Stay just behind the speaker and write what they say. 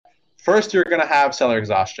first you're going to have seller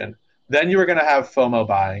exhaustion, then you were going to have FOMO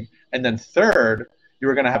buying, and then third, you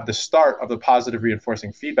were going to have the start of the positive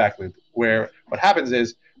reinforcing feedback loop, where what happens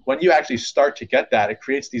is when you actually start to get that, it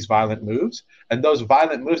creates these violent moves, and those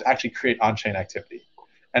violent moves actually create on-chain activity.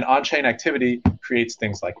 And on-chain activity creates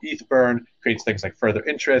things like ETH burn, creates things like further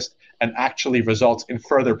interest, and actually results in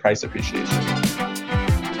further price appreciation.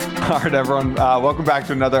 All right, everyone. Welcome back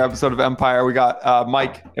to another episode of Empire. We got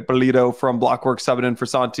Mike Ippolito from Blockworks subbing in for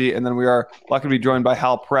Santi, and then we are lucky to be joined by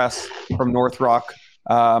Hal Press from North Rock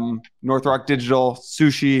Digital,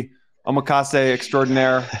 sushi, omakase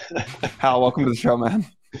extraordinaire. Hal, welcome to the show, man.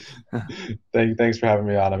 Thanks for having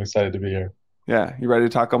me on. I'm excited to be here. Yeah, you ready to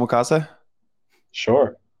talk omakase?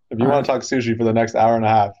 Sure. If you want to talk sushi for the next hour and a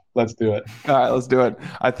half, let's do it. All right, let's do it.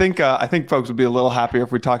 I think folks would be a little happier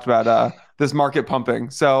if we talked about this market pumping.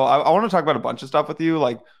 So I want to talk about a bunch of stuff with you,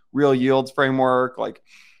 like real yields framework, like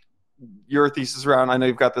your thesis around. I know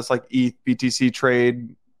you've got this like ETH BTC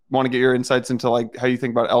trade. Want to get your insights into like how you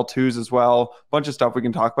think about L2s as well. A bunch of stuff we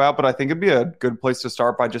can talk about, but I think it'd be a good place to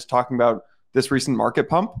start by just talking about this recent market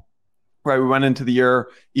pump. Right, we went into the year,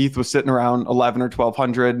 ETH was sitting around 11 or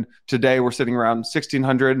 1200. Today, we're sitting around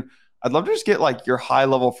 1600. I'd love to just get like your high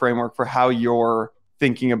level framework for how you're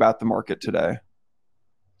thinking about the market today.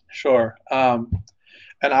 Sure. And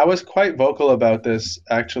I was quite vocal about this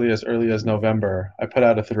actually as early as November. I put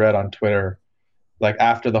out a thread on Twitter, like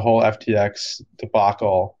after the whole FTX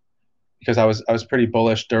debacle, because I was pretty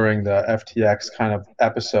bullish during the FTX kind of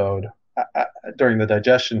episode during the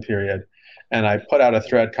digestion period. And I put out a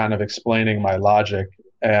thread kind of explaining my logic.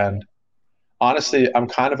 And honestly, I'm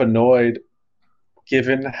kind of annoyed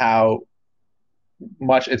given how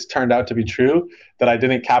much it's turned out to be true that I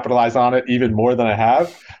didn't capitalize on it even more than I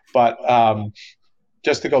have. But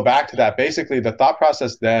just to go back to that, basically the thought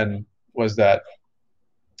process then was that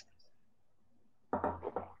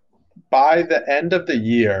by the end of the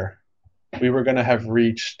year, we were going to have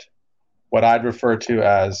reached what I'd refer to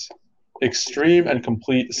as extreme and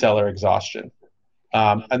complete seller exhaustion.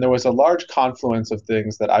 And there was a large confluence of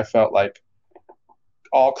things that I felt like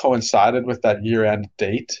all coincided with that year-end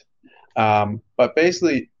date. But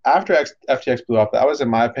basically, after FTX blew up, that was, in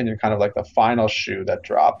my opinion, kind of like the final shoe that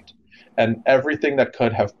dropped. And everything that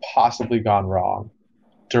could have possibly gone wrong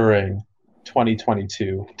during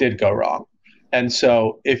 2022 did go wrong. And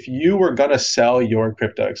so if you were going to sell your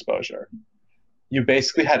crypto exposure, you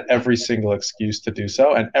basically had every single excuse to do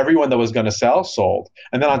so, and everyone that was going to sell sold.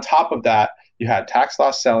 And then on top of that, you had tax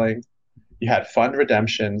loss selling, you had fund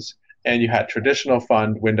redemptions, and you had traditional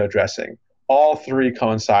fund window dressing, all three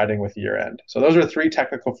coinciding with year end. So those are three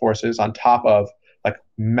technical forces on top of like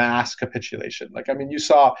mass capitulation. Like, I mean, you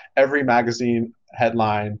saw every magazine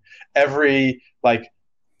headline, every like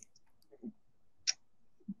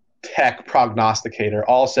tech prognosticator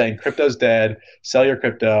all saying crypto's dead, sell your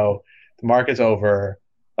crypto, the market's over,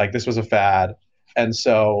 like this was a fad. And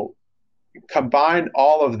so combine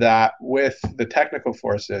all of that with the technical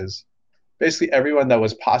forces, basically everyone that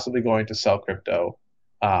was possibly going to sell crypto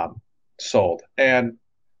sold. And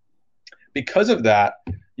because of that,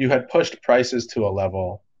 you had pushed prices to a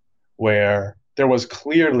level where there was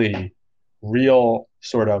clearly real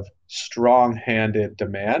sort of strong-handed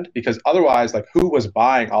demand, because otherwise, like, who was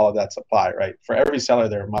buying all of that supply, right? For every seller,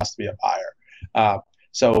 there must be a buyer.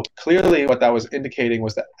 So clearly what that was indicating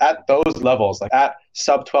was that at those levels, like at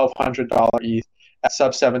sub $1,200 ETH, at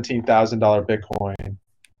sub $17,000 Bitcoin,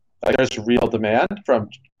 like there's real demand from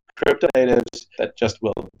crypto natives that just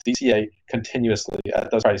will DCA continuously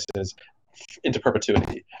at those prices into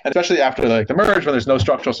perpetuity. And especially after like the merge, when there's no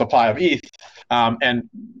structural supply of ETH, and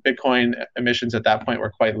Bitcoin emissions at that point were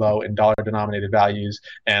quite low in dollar-denominated values,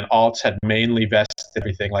 and alts had mainly vested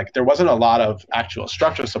everything. Like there wasn't a lot of actual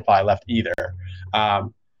structural supply left either.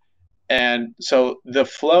 And so the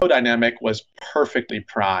flow dynamic was perfectly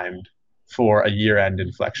primed for a year-end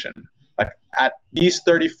inflection. Like at East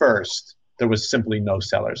 31st, there was simply no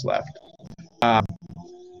sellers left.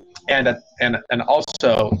 And also,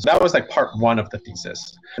 so that was like part one of the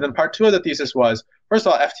thesis. And then part two of the thesis was, first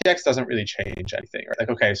of all, FTX doesn't really change anything. Right? Like,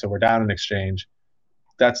 okay, so we're down in exchange.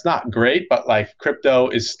 That's not great, but like crypto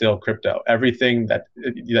is still crypto. Everything that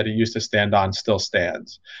it used to stand on still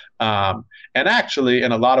stands. And actually,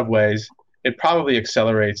 in a lot of ways, it probably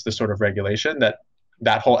accelerates the sort of regulation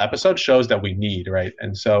that whole episode shows that we need, right?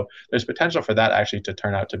 And so there's potential for that actually to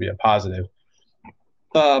turn out to be a positive.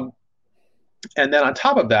 And then on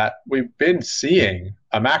top of that, we've been seeing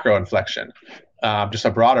a macro inflection, just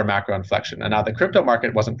a broader macro inflection. And now the crypto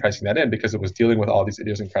market wasn't pricing that in because it was dealing with all these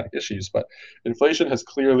idiosyncratic issues, but inflation has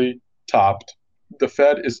clearly topped. The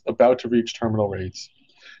Fed is about to reach terminal rates.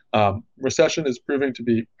 Recession is proving to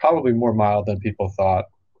be probably more mild than people thought.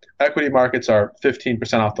 Equity markets are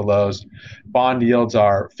 15% off the lows. Bond yields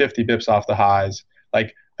are 50 bips off the highs.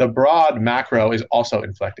 Like the broad macro is also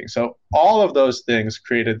inflecting. So all of those things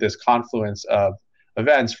created this confluence of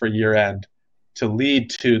events for year end to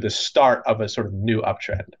lead to the start of a sort of new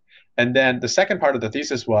uptrend. And then the second part of the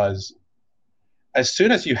thesis was as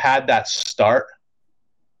soon as you had that start,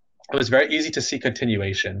 it was very easy to see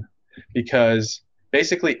continuation because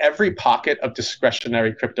basically every pocket of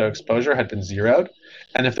discretionary crypto exposure had been zeroed.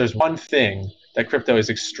 And if there's one thing that crypto is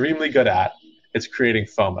extremely good at, it's creating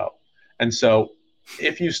FOMO. And so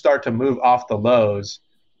if you start to move off the lows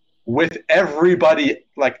with everybody,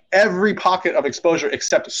 like every pocket of exposure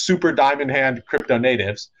except super diamond hand crypto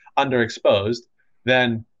natives underexposed,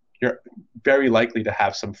 then you're very likely to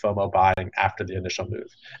have some FOMO buying after the initial move.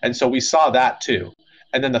 And so we saw that too.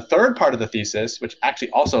 And then the third part of the thesis, which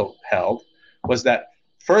actually also held, was that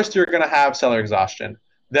first you're going to have seller exhaustion,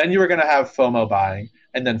 then you were going to have FOMO buying,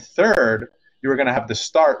 and then third, you were going to have the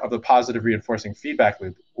start of the positive reinforcing feedback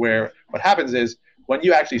loop, where what happens is when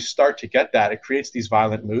you actually start to get that, it creates these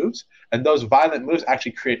violent moves, and those violent moves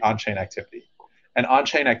actually create on-chain activity. And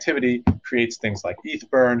on-chain activity creates things like ETH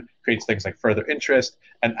burn, creates things like further interest,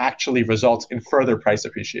 and actually results in further price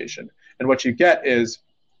appreciation. And what you get is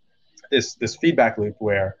this feedback loop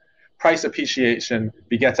where price appreciation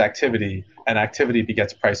begets activity, and activity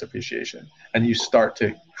begets price appreciation, and you start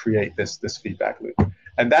to create this feedback loop.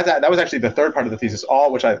 And that was actually the third part of the thesis,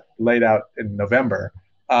 all which I laid out in November.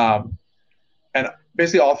 And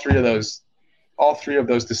basically, all three of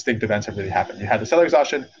those distinct events have really happened. You had the seller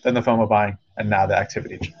exhaustion, then the FOMO buying, and now the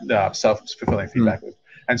activity, the self-fulfilling feedback loop.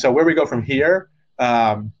 And so where we go from here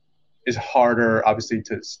is harder, obviously,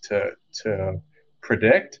 to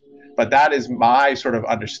predict. But that is my sort of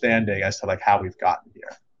understanding as to like how we've gotten here.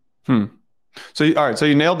 So all right, so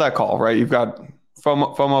you nailed that call, right? You've got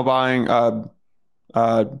FOMO buying,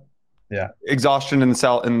 exhaustion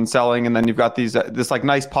in selling, and then you've got this like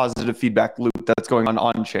nice positive feedback loop that's going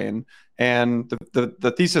on chain. And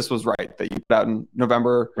the thesis was right that you put out in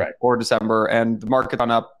November or December, and the market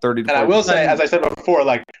gone up 30 to 40%. And I will say, as I said before,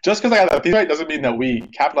 like just because I got the thesis right doesn't mean that we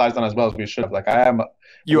capitalized on as well as we should have. Like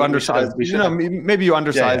you undersized, maybe you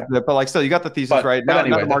undersized it, but like still you got the thesis right. But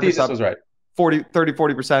anyway, the thesis was right.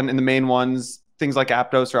 40% in the main ones. Things like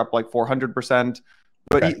Aptos are up like 400%.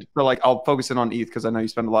 But so like I'll focus in on ETH because I know you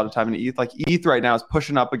spend a lot of time in ETH. Like ETH right now is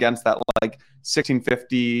pushing up against that like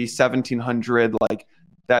 1650, 1700, like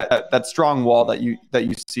that strong wall that you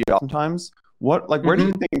see oftentimes. Where do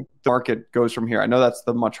you think the market goes from here? I know that's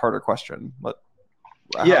the much harder question, but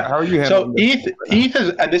how are you handling this? So ETH is,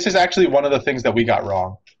 and this is actually one of the things that we got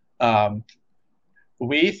wrong.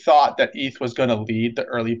 We thought that ETH was going to lead the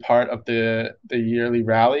early part of the yearly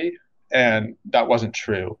rally, and that wasn't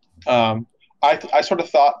true. I sort of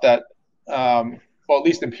thought that, well, at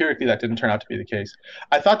least empirically, that didn't turn out to be the case.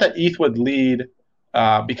 I thought that ETH would lead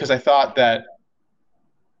because I thought that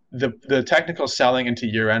the technical selling into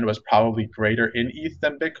year end was probably greater in ETH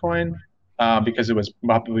than Bitcoin because it was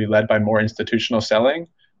probably led by more institutional selling,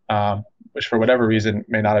 which for whatever reason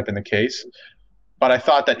may not have been the case. But I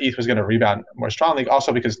thought that ETH was going to rebound more strongly,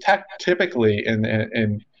 also because typically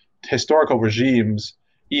in historical regimes,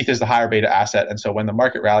 ETH is the higher beta asset, and so when the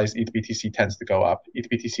market rallies, ETH-BTC tends to go up.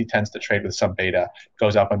 ETH-BTC tends to trade with some beta,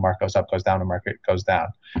 goes up when market goes up, goes down when market goes down.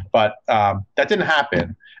 But that didn't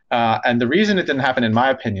happen, and the reason it didn't happen, in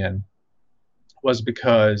my opinion, was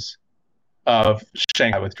because of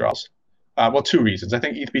Shanghai withdrawals. Well, two reasons. I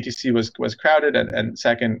think ETH-BTC was crowded, and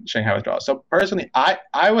second, Shanghai withdrawals. So personally, I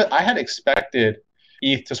had expected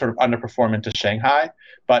ETH to sort of underperform into Shanghai,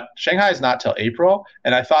 but Shanghai is not till April,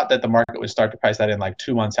 and I thought that the market would start to price that in like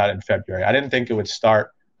 2 months out in February. I didn't think it would start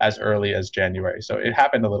as early as January, so it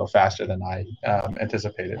happened a little faster than I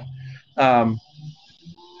anticipated. And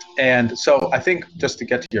so I think, just to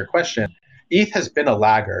get to your question, ETH has been a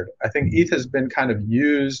laggard. I think ETH has been kind of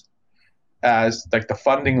used as like the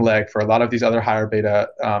funding leg for a lot of these other higher beta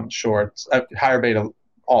shorts, higher beta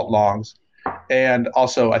alt longs. And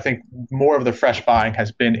also, I think more of the fresh buying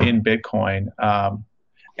has been in Bitcoin.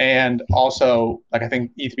 And also, like I think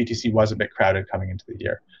ETH-BTC was a bit crowded coming into the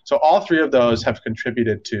year. So all three of those have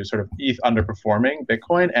contributed to sort of ETH underperforming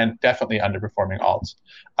Bitcoin and definitely underperforming alts.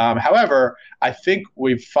 However, I think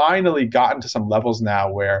we've finally gotten to some levels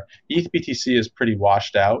now where ETH-BTC is pretty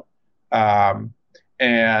washed out.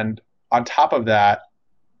 And on top of that,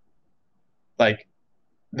 like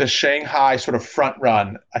the Shanghai sort of front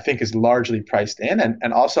run, I think, is largely priced in.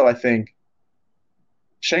 And also, I think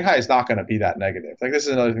Shanghai is not going to be that negative. Like, this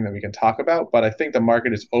is another thing that we can talk about, but I think the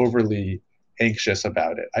market is overly anxious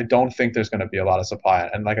about it. I don't think there's going to be a lot of supply.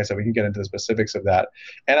 And like I said, we can get into the specifics of that.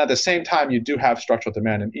 And at the same time, you do have structural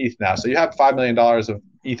demand in ETH now. So you have $5 million of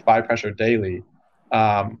ETH buy pressure daily.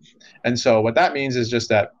 And so what that means is just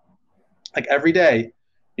that like every day,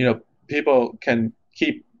 people can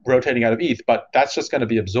keep rotating out of ETH, but that's just going to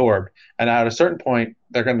be absorbed. And at a certain point,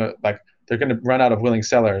 they're going to run out of willing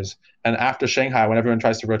sellers. And after Shanghai, when everyone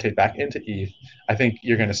tries to rotate back into ETH, I think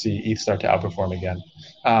you're going to see ETH start to outperform again.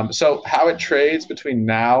 So how it trades between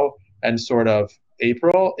now and sort of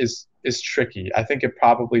April is tricky. I think it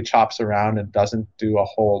probably chops around and doesn't do a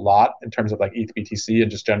whole lot in terms of like ETH BTC and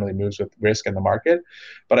just generally moves with risk in the market.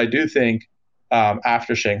 But I do think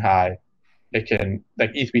after Shanghai, it can like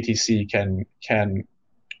ETH BTC can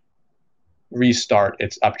restart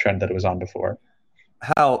its uptrend that it was on before.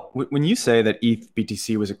 Hal, when you say that ETH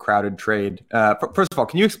BTC was a crowded trade, first of all,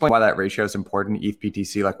 can you explain why that ratio is important? ETH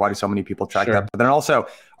BTC, like why do so many people track that? But then also,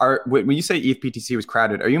 when you say ETH BTC was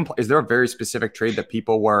crowded, is there a very specific trade that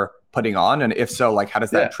people were putting on? And if so, like how does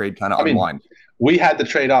that trade kind of unwind? We had the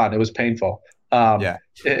trade on; it was painful.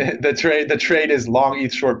 The trade is long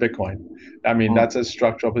ETH, short Bitcoin. I mean, that's a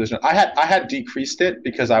structural position. I had decreased it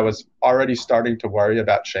because I was already starting to worry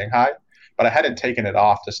about Shanghai, but I hadn't taken it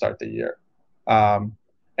off to start the year.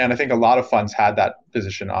 And I think a lot of funds had that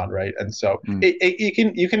position on, right? And so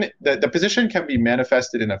the position can be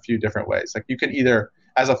manifested in a few different ways. Like you can either,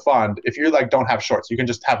 as a fund, if you like don't have shorts, you can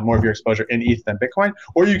just have more of your exposure in ETH than Bitcoin,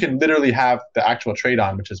 or you can literally have the actual trade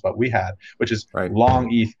on, which is what we had, which is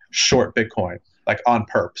long ETH, short Bitcoin, like on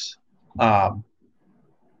perps.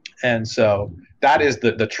 And so that is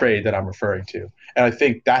the trade that I'm referring to. And I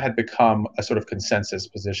think that had become a sort of consensus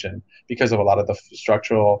position because of a lot of the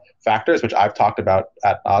structural factors, which I've talked about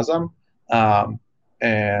ad nauseum.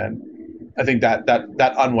 And I think that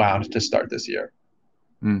unwound to start this year.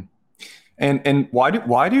 And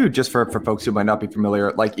why do just for folks who might not be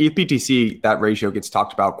familiar, like ETH BTC, that ratio gets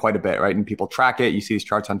talked about quite a bit, right? And people track it. You see these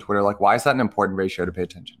charts on Twitter. Like, why is that an important ratio to pay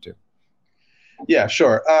attention to? Yeah,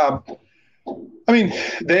 sure. I mean,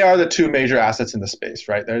 they are the two major assets in the space,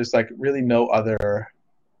 right? There's like really no other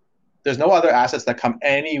assets that come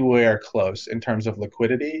anywhere close in terms of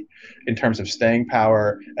liquidity, in terms of staying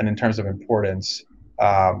power, and in terms of importance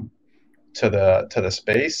to the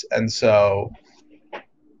space. And so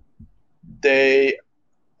they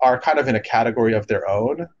are kind of in a category of their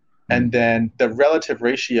own. And then the relative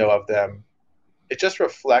ratio of them, it just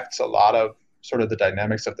reflects a lot of sort of the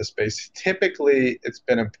dynamics of the space. Typically, it's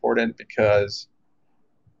been important because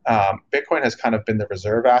Bitcoin has kind of been the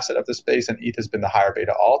reserve asset of the space, and ETH has been the higher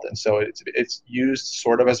beta alt, and so it's used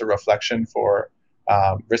sort of as a reflection for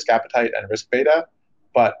risk appetite and risk beta.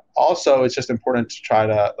 But also, it's just important to try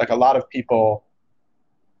to, like, a lot of people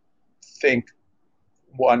think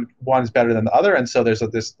one's better than the other, and so there's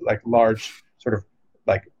this like large sort of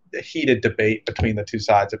like heated debate between the two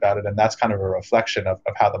sides about it, and that's kind of a reflection of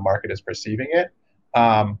how the market is perceiving it.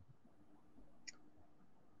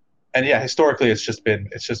 And yeah, historically, it's just been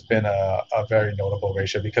a very notable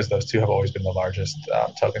ratio because those two have always been the largest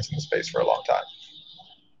tokens in the space for a long time.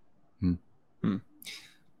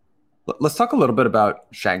 Let's talk a little bit about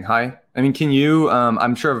Shanghai. I mean, can you?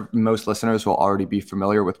 I'm sure most listeners will already be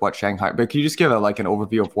familiar with what Shanghai, but can you just give an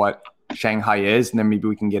overview of what Shanghai is, and then maybe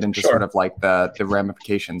we can get into sort of like the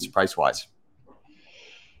ramifications price wise.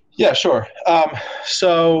 Yeah, sure.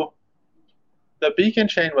 So the Beacon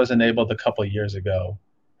chain was enabled a couple of years ago,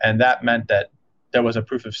 and that meant that there was a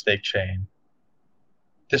proof of stake chain.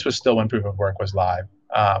 This was still when proof of work was live,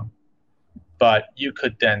 but you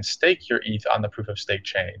could then stake your ETH on the proof of stake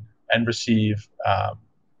chain and receive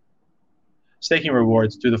staking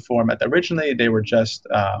rewards through the format that originally they were just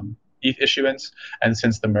ETH issuance, and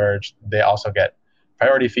since the merge, they also get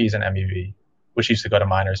priority fees and MEV, which used to go to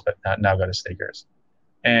miners but now go to stakers.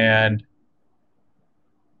 And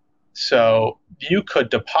so you could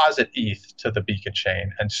deposit ETH to the Beacon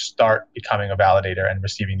chain and start becoming a validator and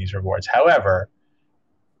receiving these rewards. However,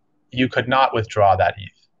 you could not withdraw that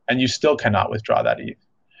ETH, and you still cannot withdraw that ETH.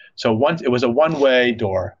 So once it was a one-way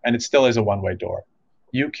door, and it still is a one-way door.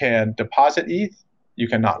 You can deposit ETH, you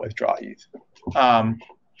cannot withdraw ETH.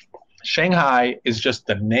 Shanghai is just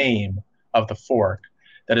the name of the fork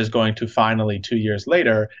that is going to finally, 2 years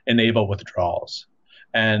later, enable withdrawals.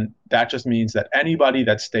 And that just means that anybody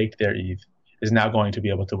that staked their ETH is now going to be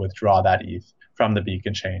able to withdraw that ETH from the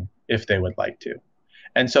Beacon chain if they would like to.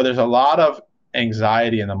 And so there's a lot of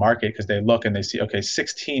anxiety in the market because they look and they see, okay,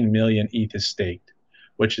 16 million ETH is staked,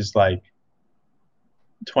 which is like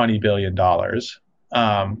 $20 billion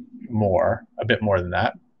more, a bit more than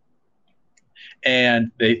that.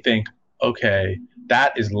 And they think, okay,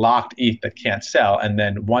 that is locked ETH that can't sell. And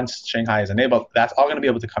then once Shanghai is enabled, that's all going to be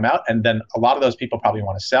able to come out. And then a lot of those people probably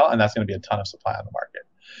want to sell, and that's going to be a ton of supply on the market.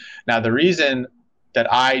 Now, the reason that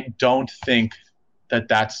I don't think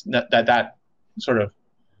that sort of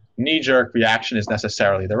knee-jerk reaction is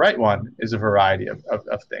necessarily the right one is a variety of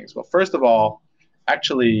things. Well, first of all,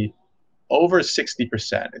 actually, over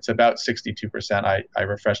 60%, it's about 62%, I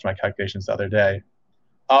refreshed my calculations the other day,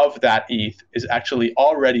 of that ETH is actually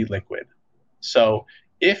already liquid. So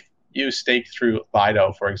if you stake through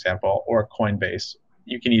Lido, for example, or Coinbase,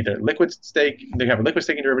 you can either liquid stake, they have a liquid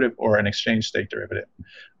staking derivative or an exchange stake derivative.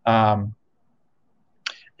 And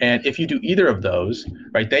if you do either of those,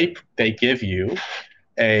 right, they give you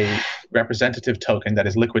a representative token that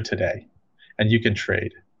is liquid today, and you can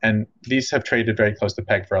trade. And these have traded very close to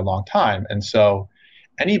peg for a long time. And so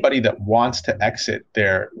anybody that wants to exit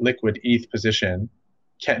their liquid ETH position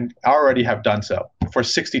can already have done so for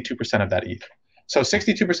 62% of that ETH. So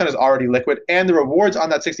 62% is already liquid, and the rewards on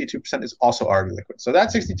that 62% is also already liquid. So that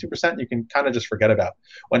 62% you can kind of just forget about.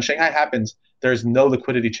 When Shanghai happens, there's no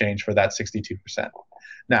liquidity change for that 62%.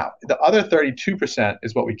 Now, the other 32%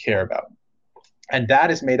 is what we care about. And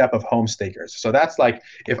that is made up of home stakers. So that's like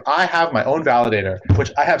if I have my own validator,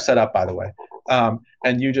 which I have set up, by the way,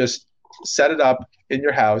 and you just set it up in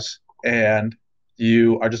your house and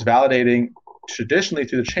you are just validating traditionally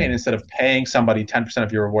through the chain instead of paying somebody 10%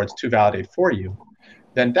 of your rewards to validate for you,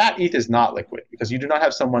 then that ETH is not liquid because you do not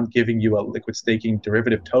have someone giving you a liquid staking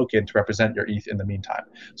derivative token to represent your ETH in the meantime.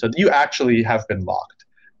 So you actually have been locked.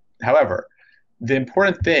 However, the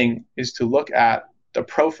important thing is to look at the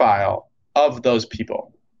profile of those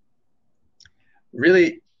people.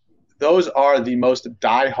 Really, those are the most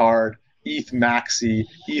diehard ETH maxi,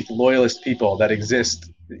 ETH loyalist people that exist,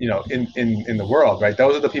 in the world, right?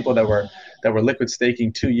 Those are the people that were liquid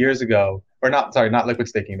staking 2 years ago, or not liquid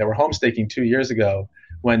staking, that were home staking 2 years ago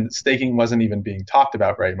when staking wasn't even being talked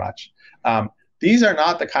about very much. These are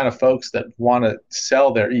not the kind of folks that want to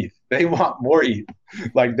sell their ETH. They want more ETH.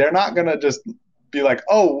 Like, they're not going to just be like,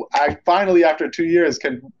 oh, I finally, after 2 years,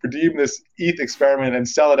 can redeem this ETH experiment and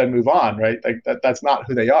sell it and move on, right? Like that's not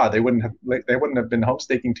who they are. They wouldn't have been home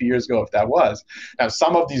staking 2 years ago if that was. Now,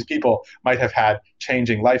 some of these people might have had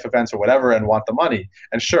changing life events or whatever and want the money.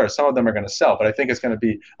 And sure, some of them are going to sell, but I think it's going to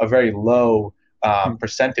be a very low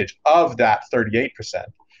percentage of that 38%.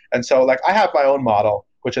 And so, like, I have my own model,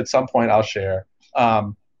 which at some point I'll share,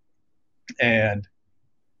 and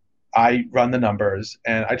I run the numbers,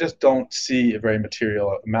 and I just don't see a very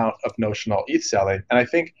material amount of notional ETH selling. And I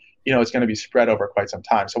think, it's going to be spread over quite some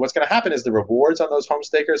time. So what's going to happen is the rewards on those home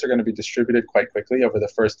stakers are going to be distributed quite quickly over the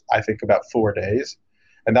first, I think, about 4 days.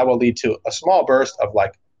 And that will lead to a small burst of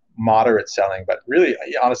like moderate selling. But really,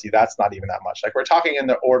 honestly, that's not even that much. Like, we're talking in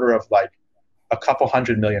the order of like a couple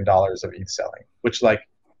 $100 million of ETH selling, which, like,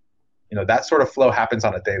 that sort of flow happens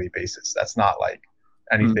on a daily basis. That's not like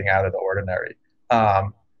anything out of the ordinary.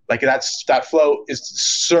 Like, that flow is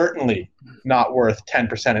certainly not worth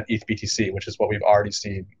 10% of ETH BTC, which is what we've already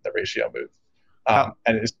seen the ratio move.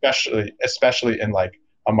 And especially in like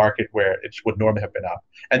a market where it would normally have been up.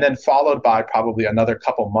 And then followed by probably another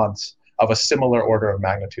couple months of a similar order of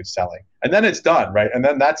magnitude selling. And then it's done, right? And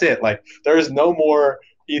then that's it. Like, there is no more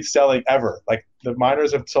ETH selling ever. Like, the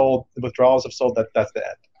miners have sold, the withdrawals have sold, that's the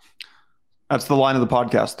end. That's the line of the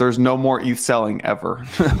podcast. There's no more ETH selling ever.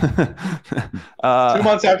 2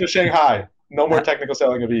 months after Shanghai, no more technical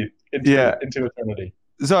selling of ETH into eternity.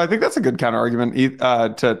 So I think that's a good counter argument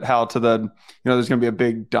to Hal, to the, there's going to be a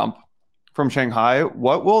big dump from Shanghai.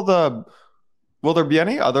 Will there be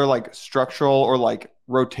any other like structural or like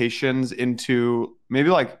rotations into maybe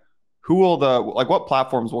like what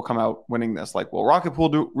platforms will come out winning this? Like, will Rocket Pool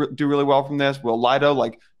do really well from this? Will Lido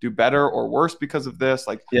like do better or worse because of this?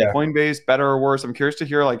 Like, Coinbase better or worse? I'm curious to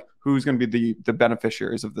hear like who's going to be the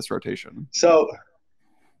beneficiaries of this rotation. So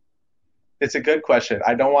it's a good question.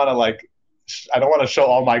 I don't want to show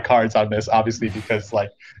all my cards on this, obviously, because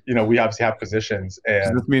like, we obviously have positions. And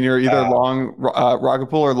does this mean you're either long Rocket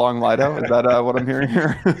Pool or long Lido? Is that what I'm hearing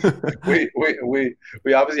here?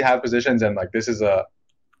 we obviously have positions, and like this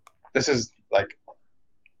is like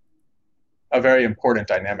a very important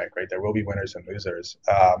dynamic, right? There will be winners and losers.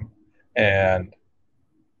 And,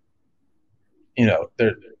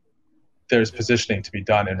 there's positioning to be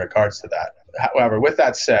done in regards to that. However, with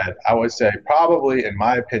that said, I would say probably, in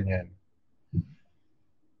my opinion,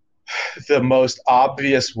 the most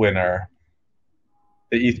obvious winner,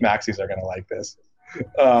 the ETH maxis are going to like this,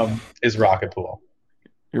 is Rocket Pool.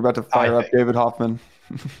 You're about to fire up David Hoffman.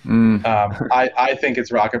 I think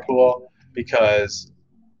it's Rocket Pool because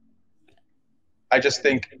I just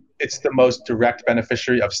think it's the most direct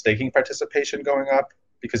beneficiary of staking participation going up,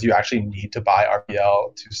 because you actually need to buy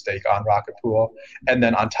RPL to stake on Rocket Pool. And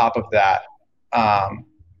then on top of that,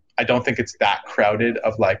 I don't think it's that crowded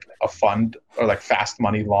of like a fund or like fast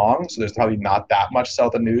money long. So there's probably not that much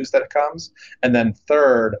sell the news that comes. And then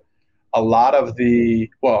third,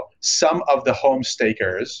 some of the home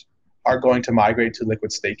stakers are going to migrate to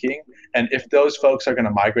liquid staking. And if those folks are going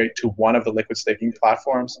to migrate to one of the liquid staking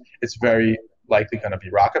platforms, it's very likely going to be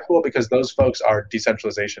Rocket Pool, because those folks are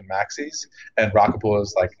decentralization maxis, and Rocket Pool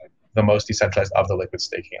is like the most decentralized of the liquid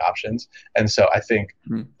staking options. And so I think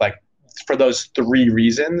like for those three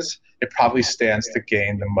reasons, it probably stands to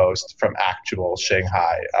gain the most from actual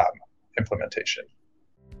Shanghai implementation.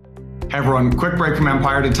 Hey everyone, quick break from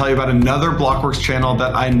Empire to tell you about another Blockworks channel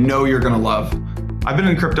that I know you're going to love. I've been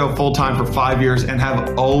in crypto full time for 5 years and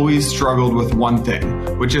have always struggled with one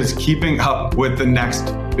thing, which is keeping up with the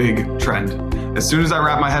next big trend. As soon as I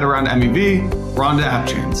wrap my head around MEV, we're on to app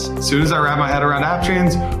chains. As soon as I wrap my head around app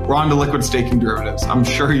chains, we're on to liquid staking derivatives. I'm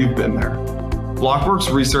sure you've been there.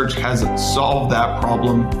 Blockworks Research has solved that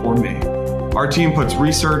problem for me. Our team puts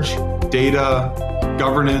research, data,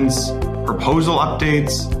 governance, proposal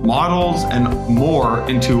updates, models, and more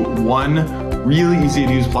into one really easy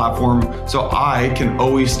to use platform, so I can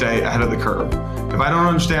always stay ahead of the curve. If I don't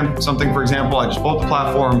understand something, for example, I just pull up the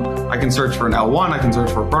platform, I can search for an L1, I can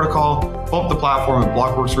search for a protocol, pull up the platform at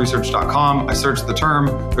blockworksresearch.com, I search the term,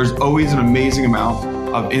 there's always an amazing amount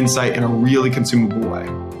of insight in a really consumable way.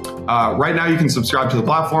 Right now you can subscribe to the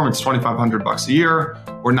platform, it's $2,500 a year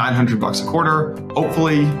or $900 a quarter.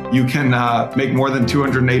 Hopefully you can make more than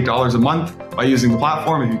 $208 a month by using the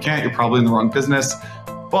platform. If you can't, you're probably in the wrong business.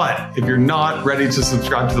 But if you're not ready to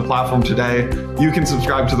subscribe to the platform today, you can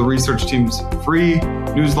subscribe to the research team's free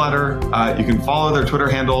newsletter. You can follow their Twitter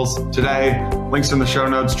handles today. Links in the show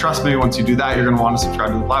notes. Trust me, once you do that, you're going to want to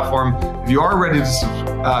subscribe to the platform. If you are ready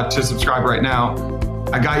to subscribe right now,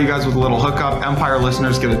 I got you guys with a little hookup. Empire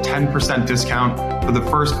listeners get a 10% discount for the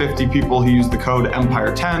first 50 people who use the code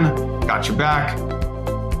Empire10. Got your back.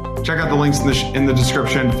 Check out the links in the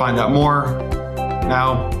description to find out more.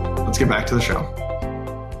 Now, let's get back to the show.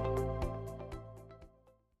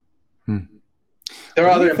 There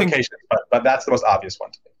are other implications, but that's the most obvious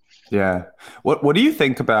one to me. Yeah. What do you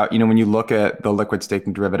think about, when you look at the liquid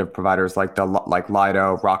staking derivative providers like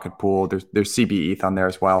Lido, Rocket Pool, there's CBETH on there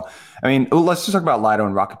as well. I mean, let's just talk about Lido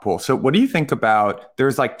and Rocket Pool. So what do you think about,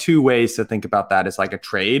 there's like two ways to think about that as like a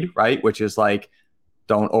trade, right? Which is like,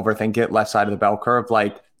 don't overthink it, left side of the bell curve,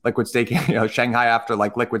 like liquid staking, Shanghai after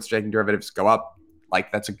like liquid staking derivatives go up,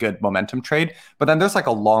 like that's a good momentum trade. But then there's like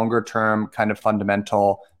a longer term kind of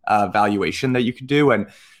fundamental valuation that you could do. And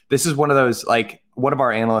this is one of those, like one of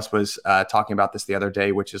our analysts was talking about this the other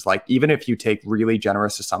day, which is like, even if you take really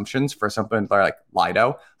generous assumptions for something like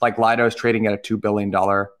Lido is trading at a $2 billion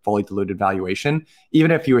fully diluted valuation.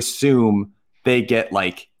 Even if you assume they get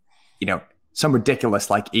like, some ridiculous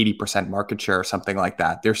like 80% market share or something like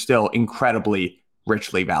that, they're still incredibly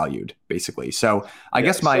richly valued basically. So I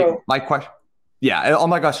guess my question, on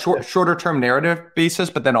like a shorter term narrative basis,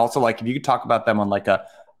 but then also like if you could talk about them on like a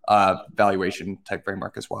valuation type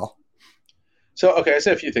framework as well. So, okay, I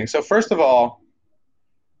say a few things. So first of all,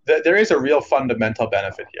 there is a real fundamental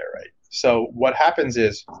benefit here, right? So what happens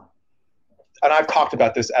is, and I've talked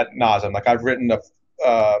about this ad nauseum, like I've written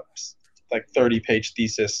a 30-page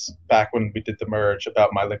thesis back when we did the merge about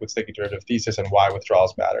my liquid staking derivative thesis and why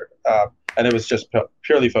withdrawals matter. And it was just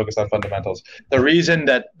purely focused on fundamentals. The reason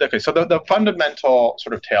that, so the fundamental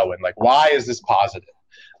sort of tailwind, like why is this positive,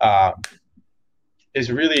 is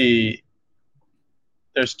really,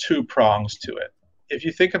 there's two prongs to it. If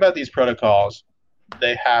you think about these protocols,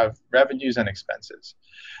 they have revenues and expenses.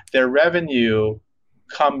 Their revenue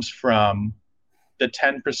comes from the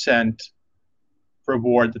 10%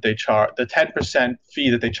 reward that they charge, the 10% fee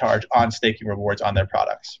that they charge on staking rewards on their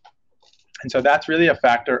products. And so that's really a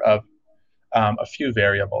factor of a few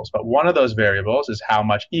variables. But one of those variables is how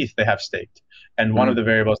much ETH they have staked. And one of the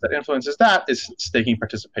variables that influences that is staking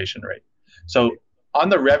participation rate. So on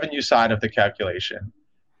the revenue side of the calculation,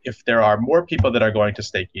 if there are more people that are going to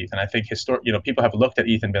stake ETH, and I think people have looked at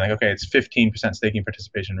ETH and been like, okay, it's 15% staking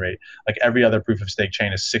participation rate. Like every other proof of stake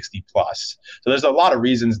chain is 60 plus. So there's a lot of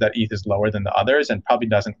reasons that ETH is lower than the others and probably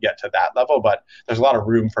doesn't get to that level, but there's a lot of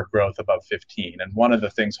room for growth above 15. And one of the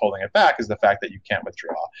things holding it back is the fact that you can't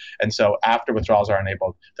withdraw. And so after withdrawals are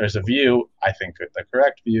enabled, there's a view, I think the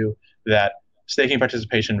correct view, that staking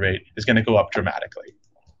participation rate is going to go up dramatically.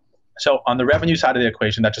 So on the revenue side of the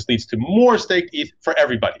equation, that just leads to more staked ETH for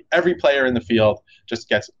everybody. Every player in the field just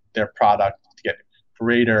gets their product to get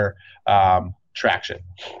greater traction.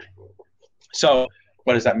 So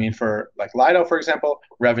What does that mean for like Lido, for example?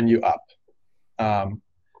 Revenue up.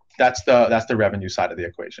 That's the revenue side of the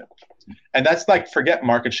equation, and that's like forget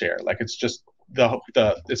market share. Like it's just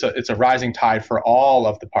it's a rising tide for all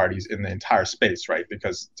of the parties in the entire space, right?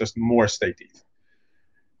 Because just more staked ETH.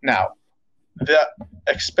 Now, the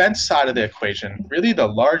expense side of the equation, really the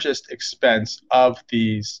largest expense of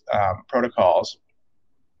these protocols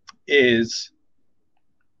is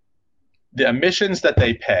the emissions that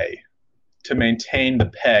they pay to maintain the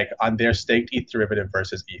peg on their staked ETH derivative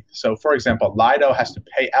versus ETH. So for example, Lido has to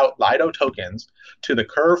pay out Lido tokens to the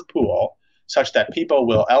Curve pool such that people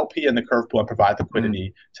will LP in the Curve pool and provide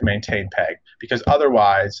liquidity to maintain peg, because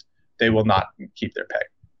otherwise they will not keep their peg.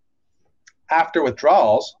 After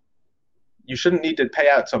withdrawals, you shouldn't need to pay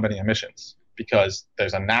out so many emissions because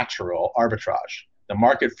there's a natural arbitrage. The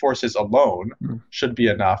market forces alone should be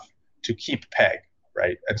enough to keep peg,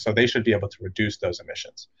 right? And so they should be able to reduce those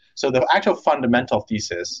emissions. So the actual fundamental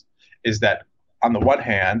thesis is that on the one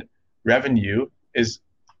hand, revenue is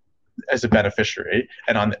as a beneficiary,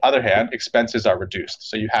 and on the other hand, expenses are reduced.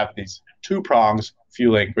 So you have these two prongs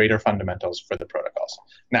fueling greater fundamentals for the protocols.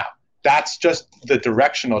 Now, that's just the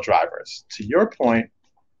directional drivers. To your point,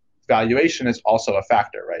 valuation is also a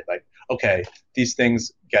factor, right? Like, okay, these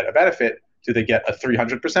things get a benefit. Do they get a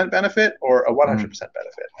 300% benefit or a 100%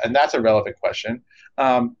 benefit? And that's a relevant question.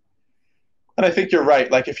 And I think you're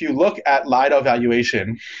right. Like if you look at Lido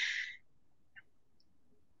valuation,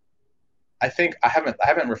 I think I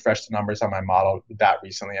haven't refreshed the numbers on my model that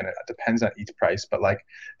recently, and it depends on each price, but like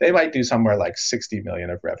they might do somewhere like 60 million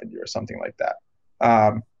of revenue or something like that.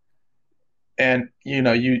 And you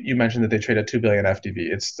know, you mentioned that they trade at 2 billion FDV.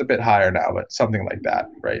 It's a bit higher now, but something like that,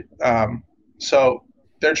 right? So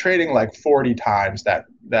they're trading like 40 times that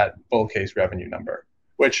bull case revenue number,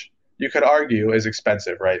 which you could argue is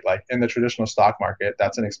expensive, right? Like in the traditional stock market,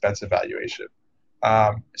 that's an expensive valuation,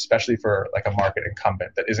 especially for like a market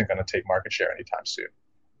incumbent that isn't going to take market share anytime soon.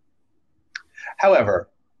 However,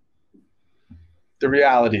 the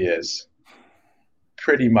reality is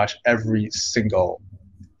pretty much every single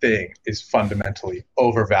thing is fundamentally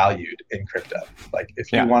overvalued in crypto. Like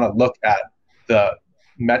if you want to look at the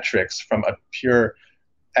metrics from a pure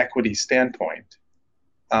equity standpoint,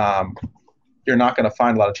 you're not going to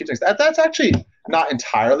find a lot of cheap things. That's actually not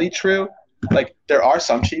entirely true. Like there are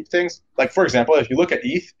some cheap things. Like for example, if you look at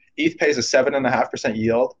ETH pays a 7.5%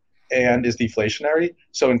 yield and is deflationary.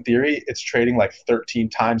 So in theory, it's trading like 13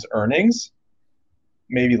 times earnings,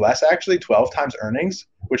 maybe less actually, 12 times earnings,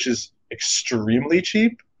 which is extremely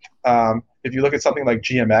cheap. If you look at something like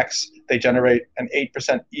GMX, they generate an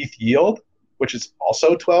 8% ETH yield, which is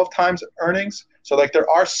also 12 times earnings. So like there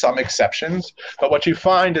are some exceptions, but what you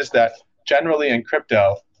find is that generally in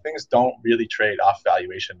crypto, things don't really trade off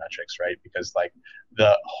valuation metrics, right? Because like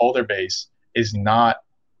the holder base is not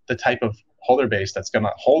the type of holder base that's going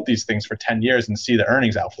to hold these things for 10 years and see the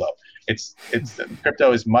earnings outflow. It's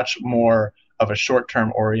crypto is much more of a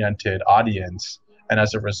short-term oriented audience, and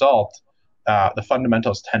as a result, the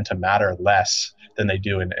fundamentals tend to matter less than they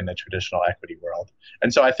do in the traditional equity world.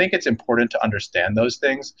 And so I think it's important to understand those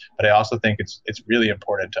things, but I also think it's really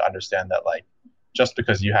important to understand that like just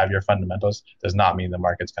because you have your fundamentals does not mean the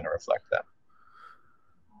market's going to reflect them.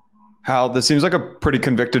 Hal, this seems like a pretty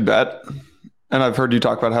convicted bet. And I've heard you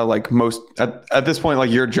talk about how like most at this point,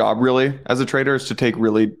 like your job really as a trader is to take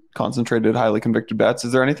really concentrated, highly convicted bets.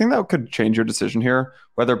 Is there anything that could change your decision here,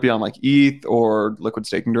 whether it be on like ETH or liquid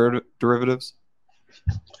staking derivatives?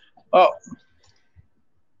 Oh,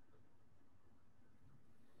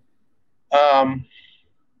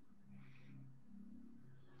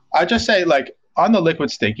 I just say like on the liquid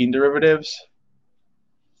staking derivatives,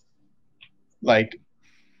 like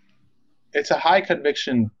it's a high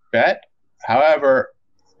conviction bet. However,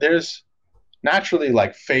 there's naturally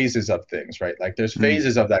like phases of things, right? Like there's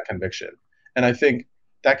phases of that conviction. And I think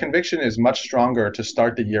that conviction is much stronger to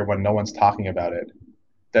start the year when no one's talking about it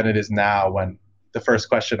than it is now when the first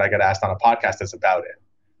question I get asked on a podcast is about it,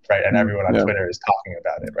 right? And everyone on Twitter is talking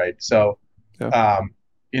about it, right? So,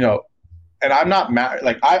 you know, and I'm not mad.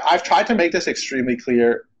 Like I've tried to make this extremely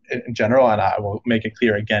clear in general, and I will make it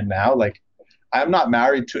clear again now. Like I'm not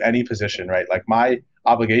married to any position, right? Like my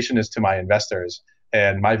obligation is to my investors,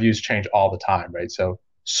 and my views change all the time, right? So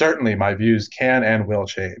certainly my views can and will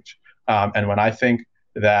change. And when I think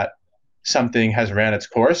that something has ran its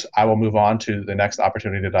course, I will move on to the next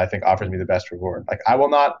opportunity that I think offers me the best reward. Like I will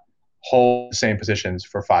not hold the same positions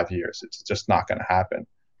for 5 years. It's just not going to happen.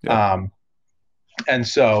 And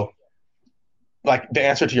so like the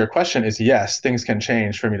answer to your question is yes, things can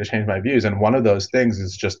change for me to change my views. And one of those things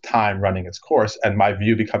is just time running its course and my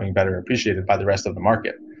view becoming better appreciated by the rest of the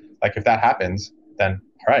market. Like if that happens, then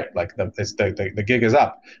all right, like the gig is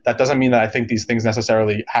up. That doesn't mean that I think these things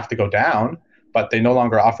necessarily have to go down, but they no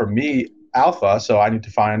longer offer me alpha, so I need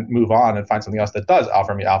to move on and find something else that does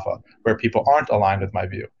offer me alpha, where people aren't aligned with my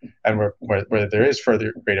view, and where there is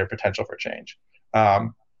further greater potential for change.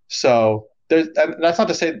 So that's not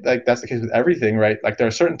to say like that's the case with everything, right? Like there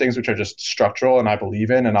are certain things which are just structural and I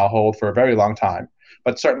believe in and I'll hold for a very long time.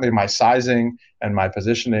 But certainly my sizing and my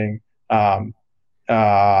positioning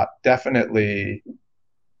definitely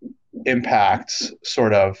impacts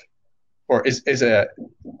sort of, or is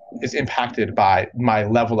impacted by my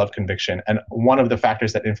level of conviction. And one of the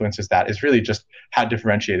factors that influences that is really just how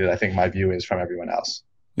differentiated I think my view is from everyone else.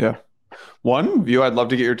 Yeah. One view I'd love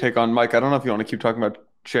to get your take on, Mike. I don't know if you want to keep talking about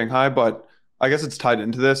Shanghai, but I guess it's tied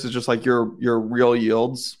into this. It's just like your real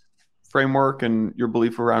yields framework and your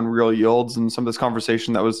belief around real yields and some of this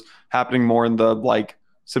conversation that was happening more in the like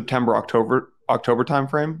September, October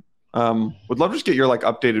timeframe. Would love to just get your like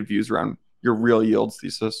updated views around your real yields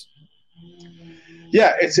thesis.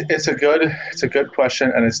 Yeah, it's a good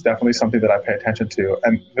question, and it's definitely something that I pay attention to.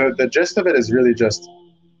 And the gist of it is really just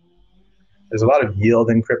there's a lot of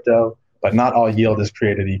yield in crypto, but not all yield is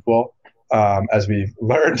created equal. As we've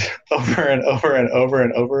learned over and over and over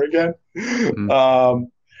and over again. Mm-hmm.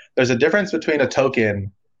 There's a difference between a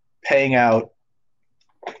token paying out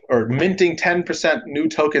or minting 10% new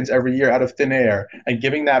tokens every year out of thin air and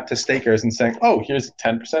giving that to stakers and saying, oh, here's a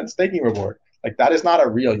 10% staking reward. Like that is not a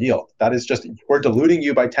real yield. That is just, we're diluting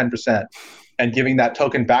you by 10% and giving that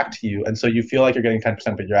token back to you. And so you feel like you're getting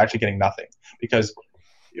 10%, but you're actually getting nothing because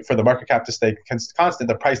for the market cap to stay constant,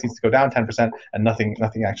 the price needs to go down 10%, and nothing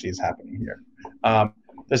actually is happening here.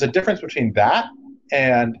 There's a difference between that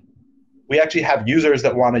and we actually have users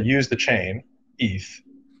that want to use the chain, ETH,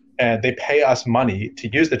 and they pay us money to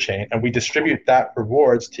use the chain, and we distribute that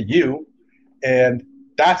rewards to you, and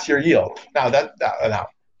that's your yield. Now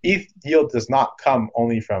ETH yield does not come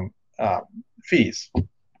only from fees.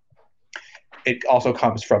 It also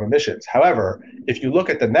comes from emissions. However, if you look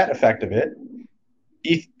at the net effect of it,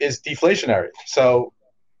 ETH is deflationary. So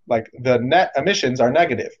like the net emissions are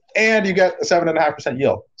negative and you get a 7.5%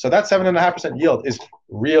 yield. So that 7.5% yield is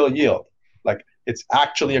real yield. Like it's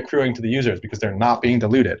actually accruing to the users because they're not being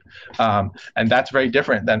diluted. And that's very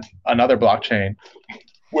different than another blockchain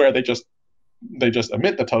where they just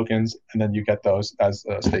emit the tokens and then you get those as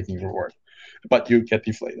a staking reward, but you get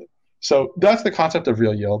deflated. So that's the concept of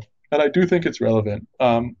real yield. And I do think it's relevant.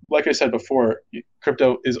 Like I said before,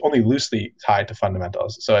 crypto is only loosely tied to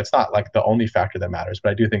fundamentals. So it's not like the only factor that matters, but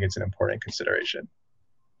I do think it's an important consideration.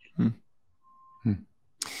 One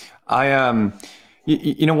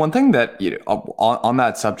thing that, on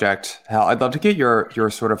that subject, Hal, I'd love to get your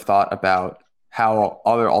sort of thought about how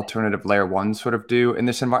other alternative layer ones sort of do in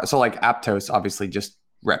this environment. So like Aptos obviously just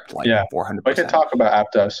ripped 400%. We can talk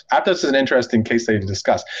about Aptos. Aptos is an interesting case study to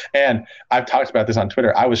discuss. And I've talked about this on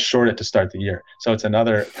Twitter. I was short it to start the year. So it's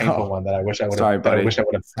another painful one that I wish I would have. Sorry, buddy.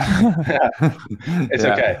 It's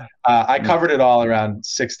okay. I covered it all around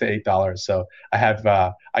 $6 to $8. So I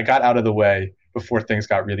got out of the way before things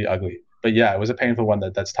got really ugly. But yeah, it was a painful one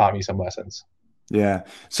that's taught me some lessons. Yeah.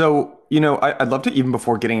 So, I'd love to, even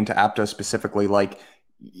before getting into Aptos specifically,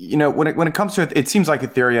 when it comes to it, it seems like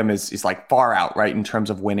Ethereum is like far out, right, in terms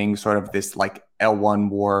of winning sort of this like L1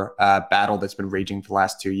 war battle that's been raging for the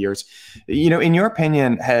last 2 years. In your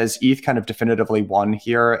opinion, has ETH kind of definitively won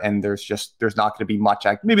here, and there's not going to be much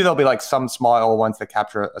maybe there'll be like some small L1s that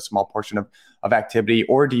capture a small portion of activity,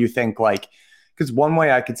 or do you think because one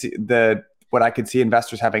way I could see what I could see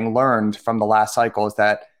investors having learned from the last cycle is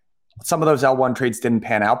that some of those L1 trades didn't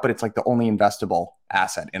pan out, but it's like the only investable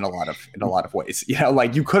asset in a lot of ways.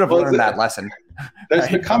 You could have learned that lesson. There's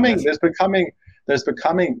becoming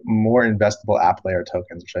more investable app layer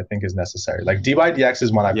tokens, which I think is necessary. Like DYDX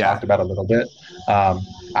is one I've talked about a little bit.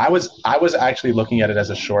 I was actually looking at it as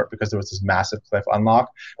a short because there was this massive cliff unlock,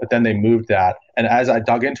 but then they moved that. And as I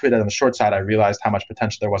dug into it on the short side, I realized how much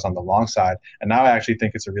potential there was on the long side. And now I actually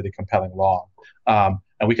think it's a really compelling long. And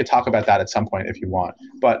we could talk about that at some point if you want.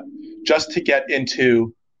 But just to get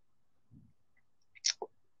into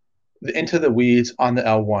the weeds on the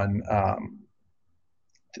L1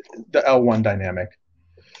 dynamic,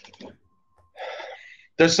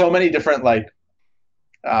 there's so many different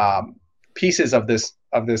pieces of this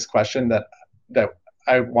question that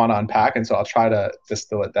I want to unpack, and so I'll try to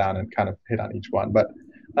distill it down and kind of hit on each one. But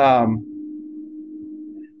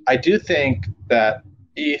I do think that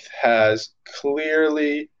ETH has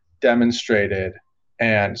clearly demonstrated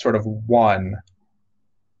and sort of won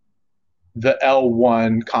the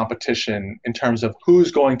L1 competition in terms of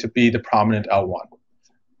who's going to be the prominent L1.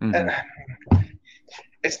 Mm-hmm. And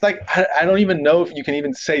it's like I don't even know if you can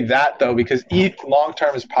even say that though, because ETH long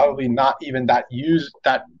term is probably not even that used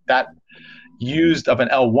of an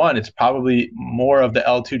L1. It's probably more of the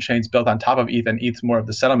L2 chains built on top of ETH, and ETH's more of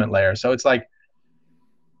the settlement layer. So it's like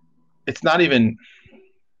it's not even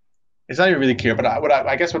really clear. But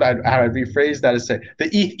I guess how I rephrase that is say the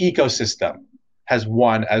ETH ecosystem has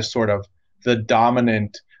won as sort of the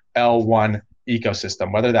dominant L1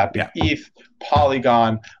 ecosystem, whether that be ETH,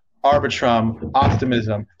 Polygon, Arbitrum,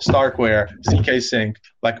 Optimism, Starkware, zk Sync,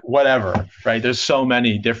 like whatever, right? There's so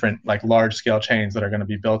many different like large scale chains that are going to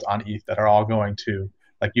be built on ETH that are all going to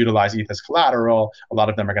like utilize ETH as collateral. A lot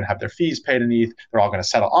of them are going to have their fees paid in ETH. They're all going to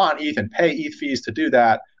settle on ETH and pay ETH fees to do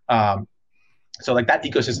that. So like that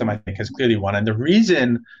ecosystem, I think, has clearly won. And the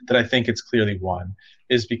reason that I think it's clearly won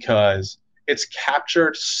is because it's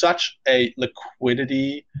captured such a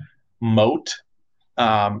liquidity moat.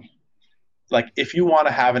 Like if you want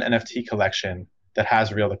to have an NFT collection that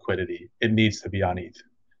has real liquidity, it needs to be on ETH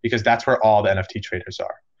because that's where all the NFT traders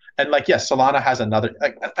are. And like, yes, Solana has another,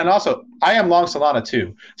 like, and also I am long Solana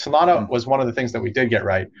too. Solana was one of the things that we did get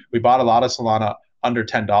right. We bought a lot of Solana under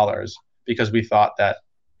 $10 because we thought that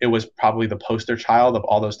it was probably the poster child of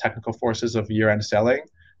all those technical forces of year-end selling,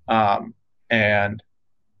 and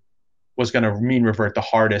was going to mean revert the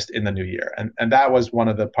hardest in the new year. And that was one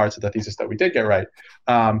of the parts of the thesis that we did get right.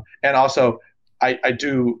 And also, I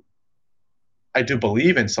do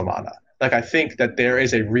believe in Solana. Like, I think that there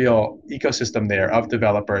is a real ecosystem there of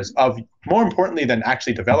developers, of more importantly than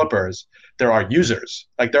actually developers, there are users.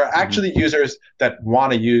 Like, there are actually users that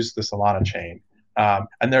want to use the Solana chain.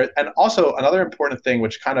 And also another important thing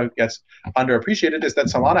which kind of gets underappreciated is that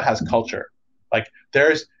Solana has culture. Like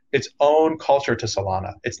there's its own culture to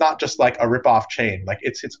Solana. It's not just like a rip-off chain. Like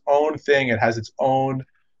it's its own thing. It has its own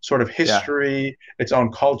sort of history, its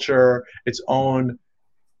own culture, its own,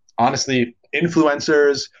 honestly,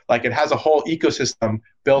 influencers. Like it has a whole ecosystem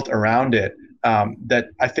built around it that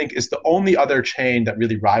I think is the only other chain that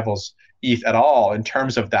really rivals ETH at all in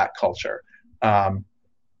terms of that culture.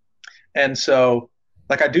 And so,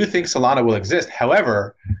 like, I do think Solana will exist.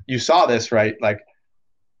 However, you saw this, right? Like,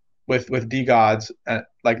 with DeGods,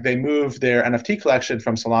 like, they moved their NFT collection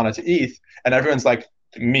from Solana to ETH, and everyone's like,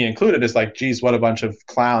 me included, is like, geez, what a bunch of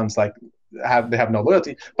clowns, like, they have no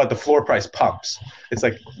loyalty, but the floor price pumps. It's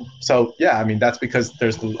like, so, yeah, I mean, that's because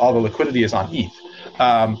all the liquidity is on ETH.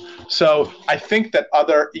 So I think that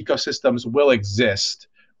other ecosystems will exist.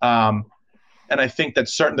 And I think that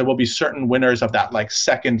there will be certain winners of that like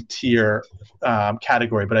second tier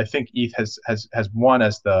category, but I think ETH has won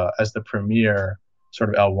as the premier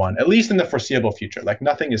sort of L1, at least in the foreseeable future. Like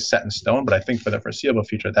nothing is set in stone, but I think for the foreseeable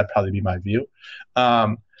future, that'd probably be my view.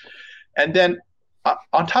 And then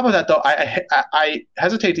on top of that, though, I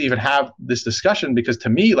hesitate to even have this discussion because to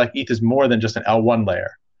me, like ETH is more than just an L1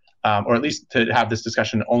 layer, or at least to have this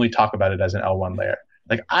discussion and only talk about it as an L1 layer.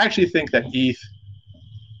 Like I actually think that ETH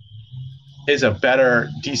is a better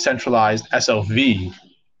decentralized SOV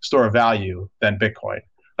store of value than Bitcoin.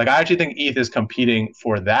 Like I actually think ETH is competing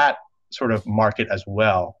for that sort of market as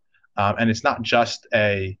well. And it's not just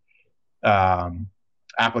a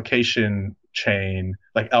application chain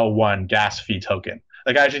like L1 gas fee token.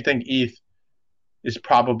 Like I actually think ETH is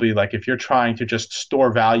probably like, if you're trying to just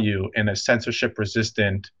store value in a censorship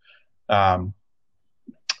resistant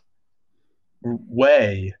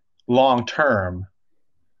way long term,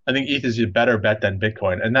 I think ETH is a better bet than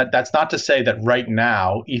Bitcoin. And that's not to say that right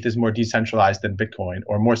now ETH is more decentralized than Bitcoin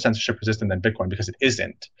or more censorship resistant than Bitcoin, because it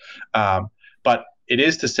isn't. But it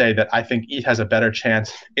is to say that I think ETH has a better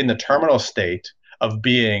chance in the terminal state of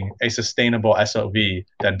being a sustainable SOV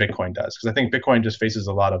than Bitcoin does. Because I think Bitcoin just faces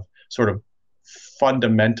a lot of sort of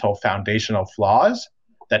fundamental foundational flaws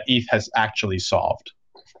that ETH has actually solved.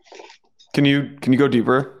 Can you go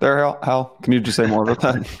deeper there, Hal? Can you just say more about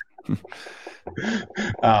that?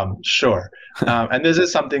 Sure. And this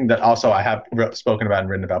is something that also I have spoken about and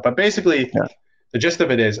written about. But basically, the gist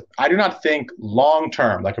of it is, I do not think long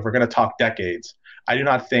term, like if we're going to talk decades, I do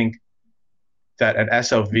not think that an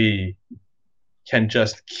SOV can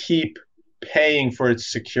just keep paying for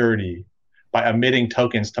its security by emitting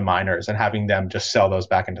tokens to miners and having them just sell those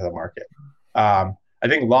back into the market. I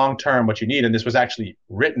think long term, what you need, and this was actually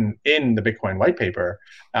written in the Bitcoin white paper,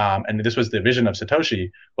 and this was the vision of Satoshi,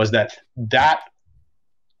 was that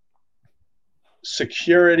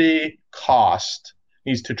security cost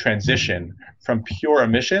needs to transition from pure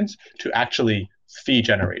emissions to actually fee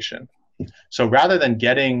generation. So rather than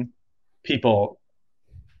getting people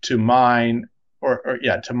to mine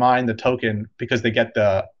to mine the token because they get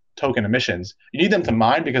the token emissions, you need them to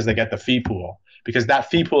mine because they get the fee pool, because that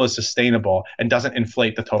fee pool is sustainable and doesn't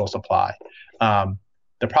inflate the total supply.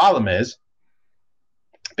 The problem is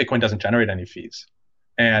Bitcoin doesn't generate any fees,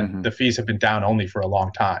 and the fees have been down only for a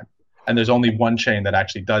long time. And there's only one chain that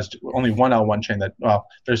actually does, only one L1 chain that, well,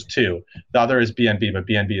 there's two. The other is BNB, but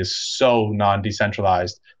BNB is so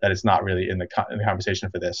non-decentralized that it's not really in the conversation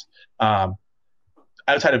for this.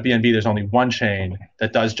 Outside of BNB, there's only one chain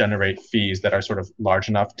that does generate fees that are sort of large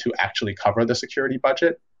enough to actually cover the security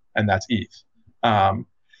budget, and that's ETH. And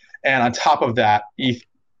on top of that, ETH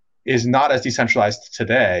is not as decentralized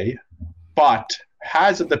today, but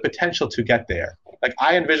has the potential to get there. Like,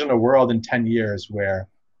 I envision a world in 10 years where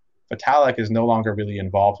Vitalik is no longer really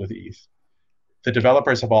involved with ETH. The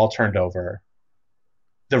developers have all turned over.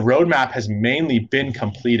 The roadmap has mainly been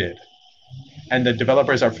completed, and the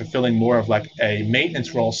developers are fulfilling more of like a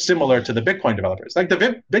maintenance role similar to the Bitcoin developers. Like,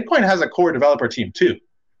 the Bitcoin has a core developer team too.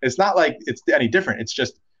 It's not like it's any different. It's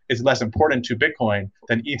just it's less important to Bitcoin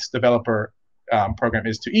than ETH's developer program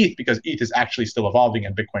is to ETH, because ETH is actually still evolving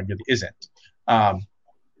and Bitcoin really isn't.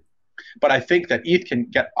 But I think that ETH can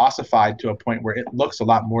get ossified to a point where it looks a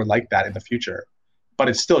lot more like that in the future, but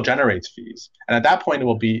it still generates fees. And at that point, it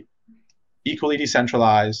will be equally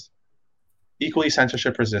decentralized, equally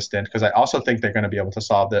censorship resistant, because I also think they're going to be able to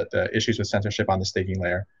solve the issues with censorship on the staking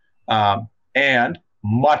layer, and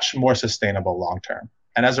much more sustainable long term.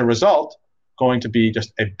 And as a result, going to be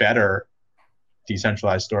just a better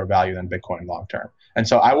decentralized store of value than Bitcoin long term. And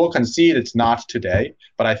so I will concede it's not today,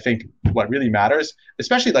 but I think what really matters,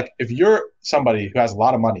 especially like if you're somebody who has a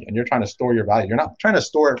lot of money and you're trying to store your value, you're not trying to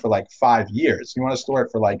store it for like 5 years. You want to store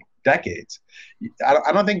it for like decades.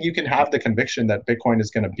 I don't think you can have the conviction that Bitcoin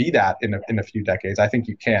is going to be that in a few decades. I think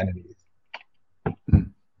you can in ETH.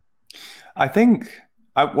 I think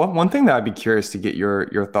one thing that I'd be curious to get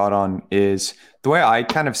your thought on is the way I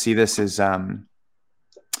kind of see this is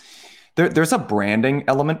there's a branding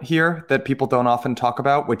element here that people don't often talk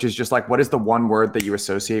about, which is just like, what is the one word that you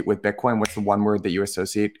associate with Bitcoin? What's the one word that you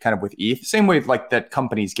associate kind of with ETH? Same way like that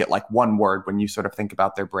companies get like one word when you sort of think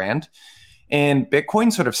about their brand. And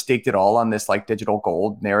Bitcoin sort of staked it all on this like digital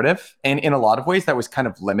gold narrative. And in a lot of ways that was kind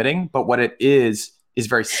of limiting, but what it is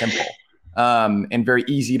very simple and very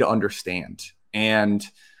easy to understand. And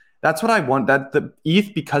that's what I want, that the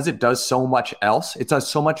ETH, because it does so much else, it does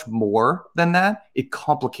so much more than that. It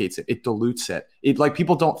complicates it. It dilutes it. It like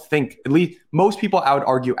people don't think, at least most people I would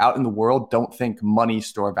argue out in the world don't think money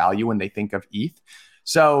store value when they think of ETH.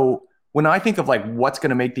 So when I think of like what's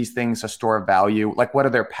going to make these things a store of value, like what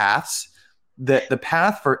are their paths? The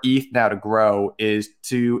path for ETH now to grow is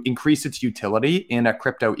to increase its utility in a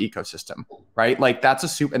crypto ecosystem, right? Like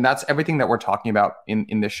that's and that's everything that we're talking about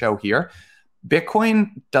in this show here.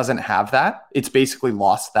 Bitcoin doesn't have that. It's basically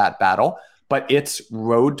lost that battle, but its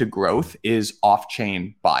road to growth is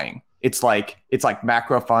off-chain buying. It's like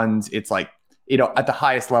macro funds. It's like, at the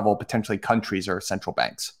highest level, potentially countries or central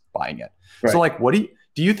banks buying it. Right. So like, what do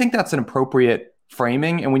you think that's an appropriate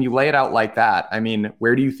framing? And when you lay it out like that, I mean,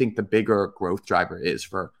 where do you think the bigger growth driver is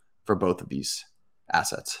for both of these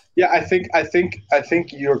assets? Yeah, I think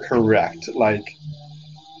you're correct. Like,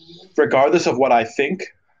 regardless of what I think,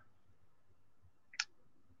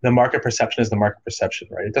 the market perception is the market perception,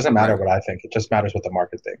 right? It doesn't matter what I think. It just matters what the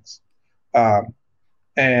market thinks.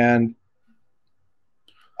 And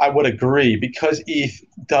I would agree, because ETH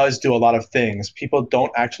does do a lot of things, people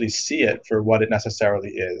don't actually see it for what it necessarily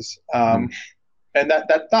is. And that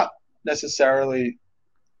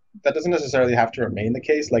doesn't necessarily have to remain the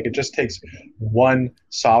case. Like, it just takes one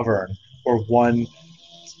sovereign or one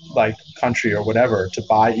like country or whatever to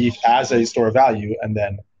buy ETH as a store of value, and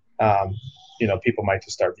then people might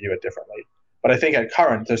just start view it differently. But I think at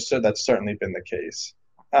current, that's certainly been the case.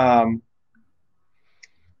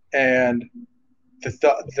 And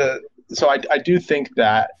so I do think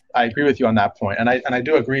that I agree with you on that point. And I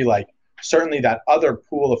do agree, like, certainly that other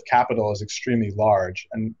pool of capital is extremely large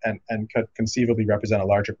and could conceivably represent a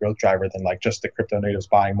larger growth driver than like just the crypto natives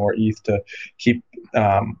buying more ETH to keep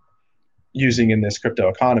using in this crypto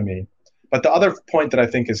economy. But the other point that I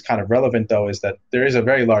think is kind of relevant, though, is that there is a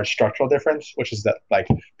very large structural difference, which is that, like,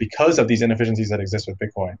 because of these inefficiencies that exist with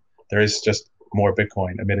Bitcoin, there is just more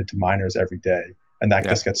Bitcoin emitted to miners every day, and that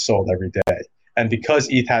just gets sold every day. And because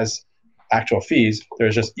ETH has actual fees,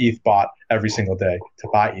 there's just ETH bought every single day to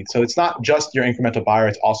buy ETH. So it's not just your incremental buyer,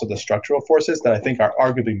 it's also the structural forces that I think are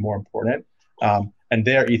arguably more important. And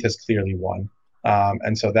there, ETH has clearly won.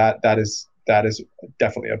 And so that is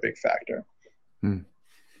definitely a big factor.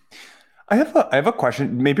 I have a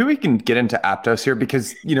question. Maybe we can get into Aptos here,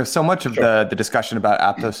 because so much of the discussion about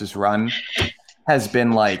Aptos's run has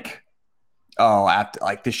been like,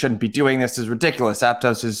 like they shouldn't be doing this. Is ridiculous.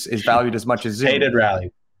 Aptos is valued as much as Zoom.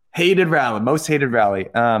 Hated rally, most hated rally.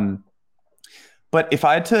 But if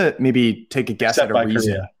I had to maybe take a guess Except at a by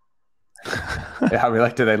reason, Korea. how we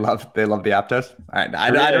like, do they love the Aptos? I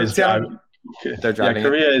don't see how they're driving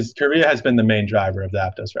it. Korea has been the main driver of the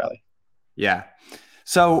Aptos rally. Yeah.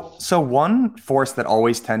 So one force that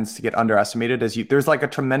always tends to get underestimated is there's like a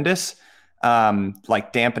tremendous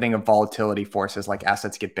like dampening of volatility forces like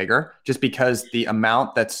assets get bigger, just because the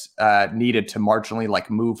amount that's needed to marginally like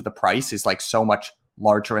move the price is like so much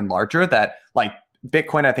larger and larger that like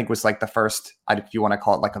Bitcoin, I think, was like the first, if you want to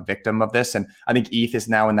call it like a victim of this. And I think ETH is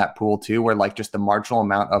now in that pool too, where like just the marginal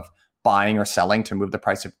amount of buying or selling to move the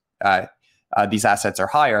price of these assets are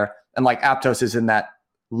higher. And like Aptos is in that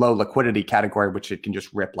low liquidity category, which it can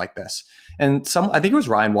just rip like this. And I think it was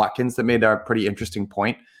Ryan Watkins that made a pretty interesting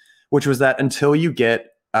point, which was that until you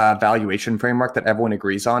get a valuation framework that everyone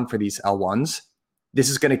agrees on for these L1s,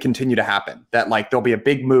 this is going to continue to happen. That like there'll be a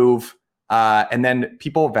big move, and then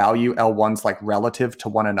people value L1s like relative to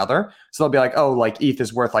one another. So they'll be like, oh, like ETH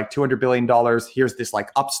is worth like $200 billion. Here's this like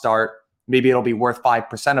upstart. Maybe it'll be worth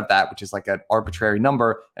 5% of that, which is like an arbitrary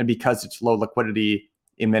number. And because it's low liquidity,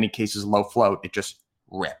 in many cases low float, it just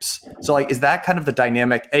rips. So like, is that kind of the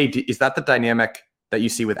dynamic? Is that the dynamic that you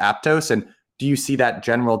see with Aptos? And do you see that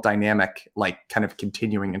general dynamic like kind of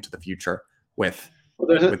continuing into the future with? Well,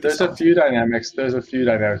 there's a few dynamics. There's a few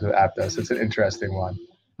dynamics with Aptos. It's an interesting one.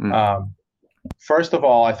 First of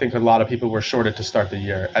all, I think a lot of people were shorted to start the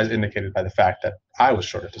year, as indicated by the fact that I was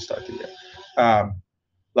shorted to start the year.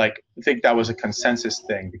 Like, I think that was a consensus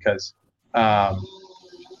thing because I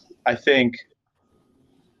think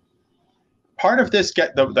part of this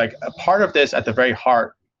at the very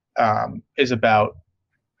heart is about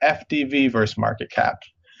FDV versus market cap,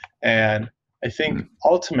 and I think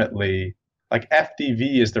ultimately, like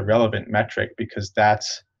FDV is the relevant metric because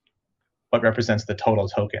that's what represents the total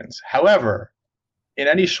tokens. However, in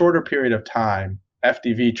any shorter period of time,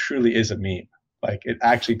 FDV truly is a meme. Like, it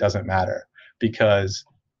actually doesn't matter because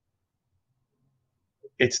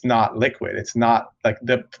it's not liquid. It's not like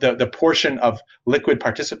the portion of liquid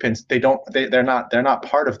participants. They're not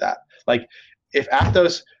part of that. Like, if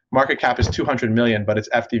Aptos market cap is 200 million, but its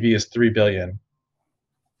FDV is 3 billion,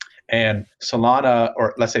 and Solana,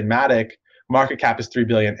 or let's say Matic, market cap is 3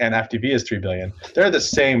 billion and FDV is 3 billion, they're the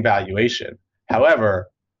same valuation. However,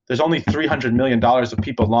 there's only $300 million of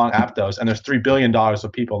people long Aptos, and there's $3 billion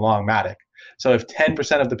of people long Matic. So if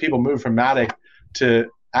 10% of the people move from Matic to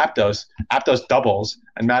Aptos doubles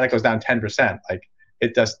and Matic goes down 10%.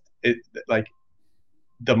 Like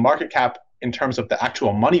the market cap in terms of the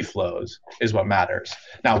actual money flows is what matters.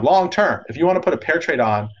 Now, long term, if you want to put a pair trade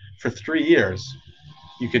on for 3 years,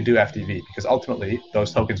 you could do FDV because ultimately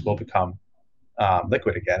those tokens will become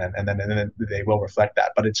liquid again, and then they will reflect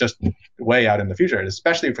that. But it's just way out in the future,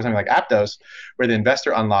 especially for something like Aptos, where the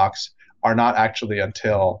investor unlocks are not actually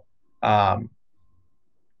until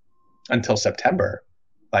September.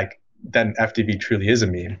 Like, then FDV truly is a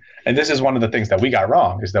meme. And this is one of the things that we got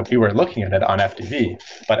wrong, is that we were looking at it on FDV,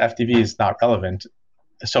 but FDV is not relevant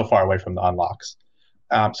so far away from the unlocks.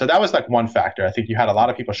 So that was like one factor. I think you had a lot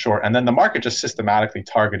of people short, and then the market just systematically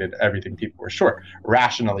targeted everything people were short,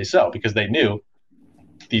 rationally so, because they knew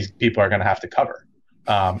these people are going to have to cover.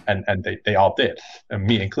 And they all did, and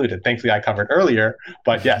me included. Thankfully, I covered earlier,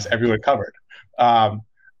 but yes, everyone covered.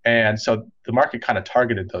 And so the market kind of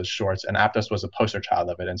targeted those shorts, and Aptos was a poster child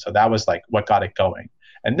of it. And so that was like what got it going.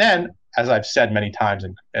 And then, as I've said many times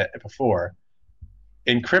before,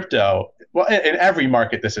 in crypto, well, in every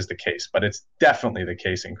market this is the case, but it's definitely the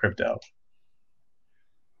case in crypto.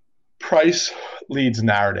 Price leads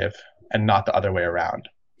narrative and not the other way around.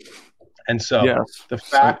 And so the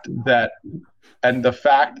fact that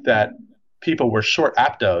people were short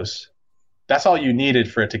Aptos, that's all you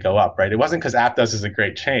needed for it to go up, right? It wasn't because Aptos is a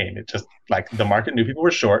great chain. It just, like, the market knew people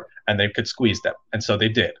were short and they could squeeze them. And so they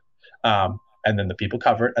did. And then the people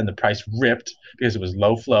covered and the price ripped because it was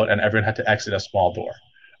low float and everyone had to exit a small door.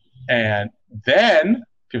 And then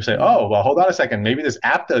people say, oh, well, hold on a second. Maybe this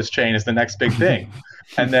Aptos chain is the next big thing.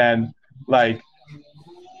 And then, like,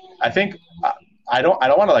 I think I don't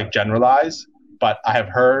want to like generalize, but I have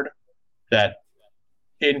heard that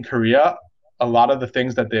in Korea, a lot of the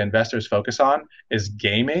things that the investors focus on is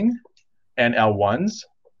gaming and L1s,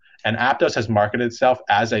 and Aptos has marketed itself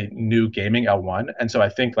as a new gaming L1. And so I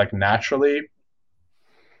think, like, naturally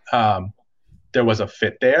there was a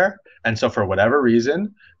fit there. And so for whatever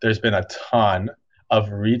reason, there's been a ton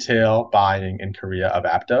of retail buying in Korea of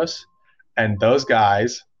Aptos, and those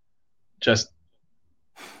guys just,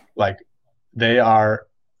 like, they're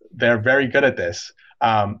very good at this.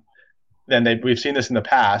 We've seen this in the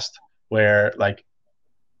past where, like,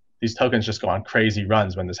 these tokens just go on crazy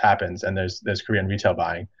runs when this happens, and there's Korean retail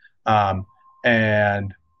buying.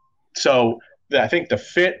 And so I think the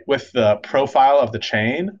fit with the profile of the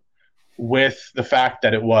chain, with the fact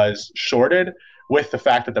that it was shorted, with the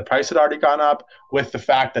fact that the price had already gone up, with the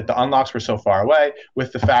fact that the unlocks were so far away,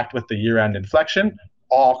 with the fact with the year-end inflection,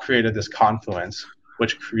 all created this confluence,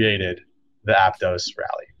 which created the Aptos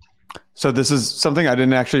rally. So this is something I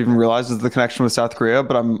didn't actually even realize is the connection with South Korea,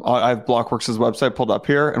 but I have Blockworks' website pulled up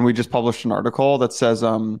here, and we just published an article that says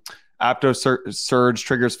Aptos surge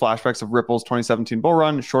triggers flashbacks of Ripple's 2017 bull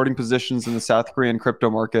run. Shorting positions in the South Korean crypto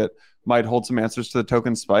market might hold some answers to the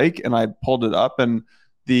token spike. And I pulled it up, and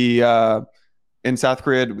in South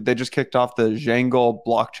Korea, they just kicked off the Zhangle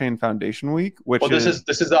Blockchain Foundation Week, which this is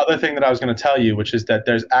the other thing that I was going to tell you, which is that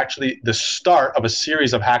there's actually the start of a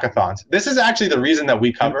series of hackathons. This is actually the reason that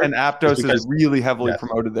we covered. And Aptos is really heavily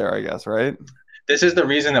promoted there, I guess, right? This is the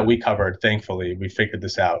reason that we covered. Thankfully, we figured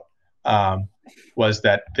this out. Was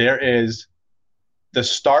that there is the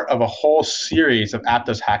start of a whole series of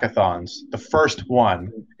Aptos hackathons. The first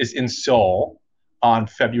one is in Seoul on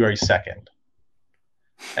February 2nd.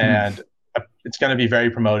 And it's going to be very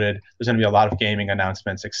promoted. There's going to be a lot of gaming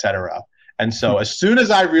announcements, etc. And so as soon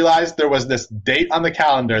as I realized there was this date on the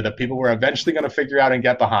calendar that people were eventually going to figure out and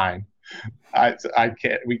get behind, I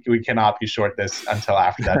can't. We cannot be short this until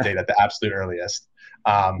after that date at the absolute earliest.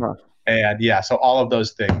 And yeah, so all of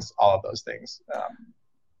those things.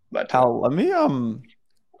 Hal, let me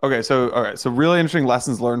Okay, so all right, so really interesting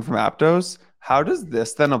lessons learned from Aptos. How does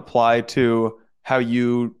this then apply to how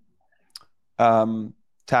you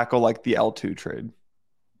tackle like the L2 trade?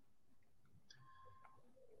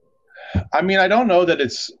 I mean, I don't know that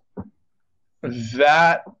it's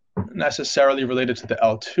that necessarily related to the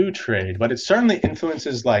L2 trade, but it certainly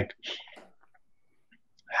influences like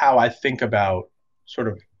how I think about sort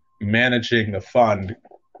of managing the fund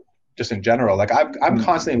just in general. Like I'm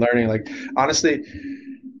constantly learning. Like honestly,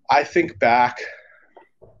 I think back,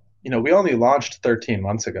 we only launched 13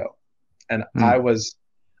 months ago, and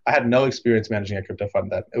I had no experience managing a crypto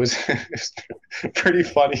fund then. It was pretty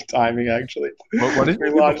funny timing, actually. What did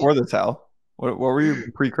you do before this, Hal? What were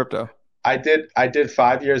you pre-crypto? I did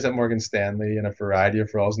 5 years at Morgan Stanley in a variety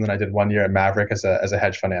of roles, and then I did 1 year at Maverick as a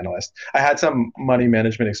hedge fund analyst. I had some money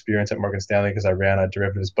management experience at Morgan Stanley because I ran a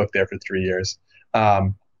derivatives book there for 3 years.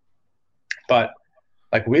 But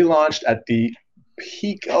like we launched at the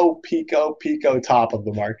pico top of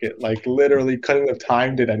the market. Like literally couldn't have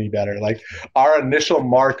timed it any better. Like our initial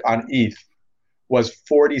mark on ETH was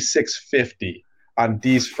 46.50 on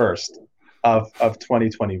D's first of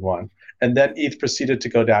 2021. And then ETH proceeded to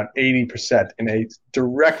go down 80% in a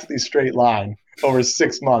directly straight line over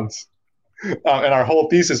 6 months. And our whole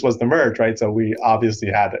thesis was the merge, right? So we obviously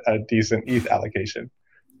had a decent ETH allocation.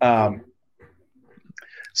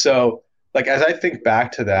 So like as I think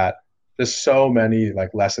back to that, there's so many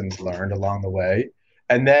like lessons learned along the way.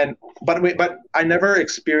 And then, but I never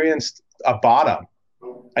experienced a bottom.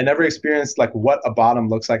 I never experienced like what a bottom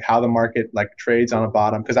looks like, how the market like trades on a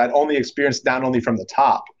bottom, because I'd only experienced down only from the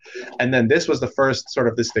top. And then this was the first sort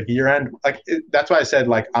of the year end. Like that's why I said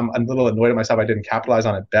like I'm a little annoyed at myself I didn't capitalize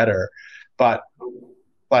on it better. But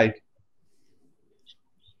like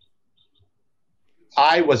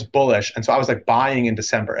I was bullish, and so I was like buying in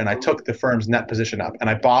December, and I took the firm's net position up, and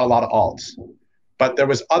I bought a lot of alts. But there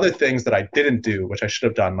was other things that I didn't do, which I should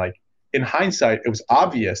have done. Like in hindsight, it was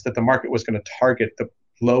obvious that the market was going to target the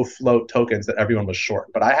low float tokens that everyone was short,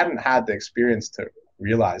 but I hadn't had the experience to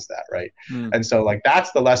realize that, right? And so like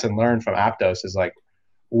that's the lesson learned from Aptos is like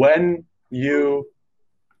when you,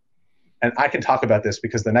 and I can talk about this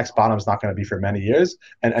because the next bottom is not going to be for many years,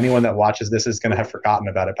 and anyone that watches this is going to have forgotten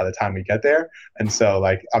about it by the time we get there. And so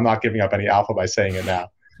like I'm not giving up any alpha by saying it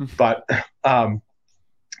now. But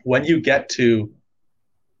when you get to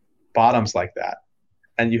bottoms like that,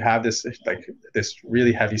 and you have this like this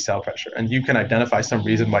really heavy sell pressure, and you can identify some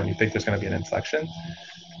reason why you think there's going to be an inflection,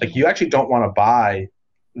 like you actually don't want to buy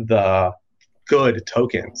the good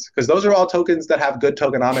tokens, because those are all tokens that have good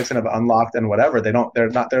tokenomics and have unlocked and whatever. They're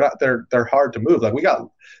hard to move. Like we got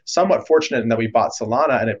somewhat fortunate in that we bought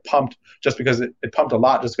Solana and it pumped just because it pumped a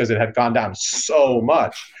lot just because it had gone down so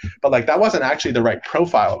much. But like that wasn't actually the right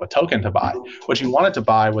profile of a token to buy. What you wanted to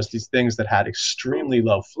buy was these things that had extremely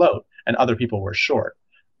low float and other people were short.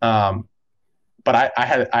 But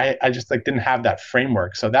I just like didn't have that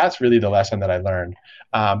framework. So that's really the lesson that I learned.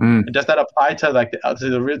 Does that apply to like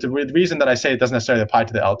the reason that I say it doesn't necessarily apply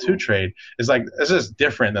to the L2 trade is like this is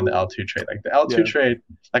different than the L2 trade. Like the L2 trade,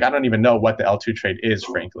 like I don't even know what the L2 trade is,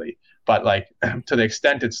 frankly. But like to the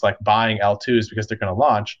extent it's like buying L2s because they're going to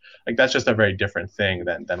launch, like that's just a very different thing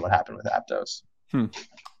than what happened with Aptos.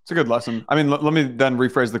 It's a good lesson. I mean, let me then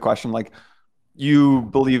rephrase the question. Like, you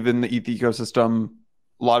believe in the ETH ecosystem.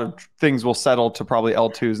 A lot of things will settle to probably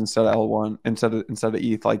L2s instead of L1 instead of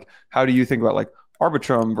ETH. Like, how do you think about like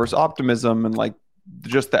Arbitrum versus Optimism and like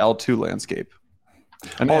just the L2 landscape?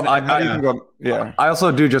 And how do you think about, yeah. I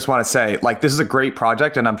also do just want to say, like, this is a great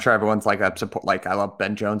project, and I'm sure everyone's like, I love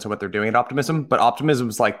Ben Jones and what they're doing at Optimism, but Optimism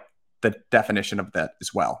is like the definition of that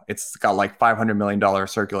as well. It's got like $500 million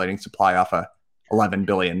circulating supply off a 11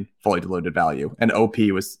 billion fully diluted value, and OP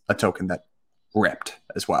was a token that ripped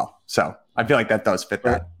as well. So I feel like that does fit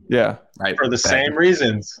that. Yeah. Right. For the same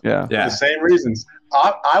reasons. Yeah. The same reasons.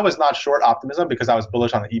 I was not short Optimism because I was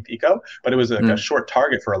bullish on the ETH eco, but it was a short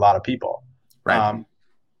target for a lot of people. Right.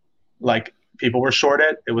 Like people were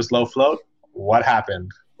shorted. It was low float. What happened?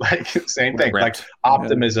 Like same thing. Ripped. Like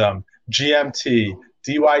Optimism, GMT,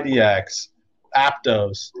 DYDX,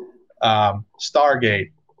 Aptos,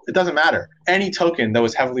 Stargate. It doesn't matter. Any token that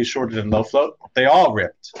was heavily shorted in low float, they all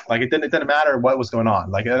ripped. Like it didn't matter what was going on.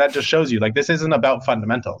 Like that just shows you like this isn't about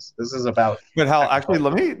fundamentals. This is about. But Hal, actually,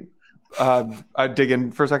 let me dig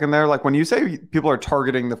in for a second there. Like when you say people are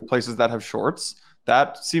targeting the places that have shorts,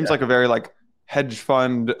 that seems like a very like hedge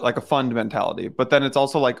fund, like a fund mentality. But then it's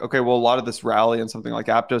also like, okay, well, a lot of this rally and something like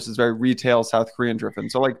Aptos is very retail South Korean driven.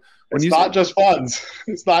 So like when it's not just funds.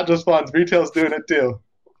 It's not just funds. Retail's doing it too.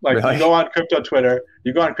 Like really? you go on crypto Twitter,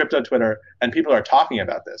 and people are talking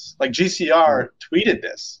about this. Like GCR tweeted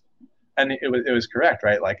this, and it was correct,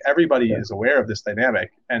 right? Like everybody is aware of this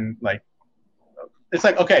dynamic, and like it's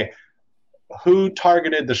like, okay, who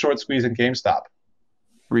targeted the short squeeze in GameStop?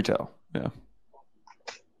 Retail, yeah.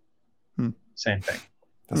 Same thing.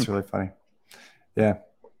 That's really funny. Yeah.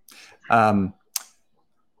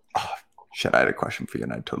 Shit, I had a question for you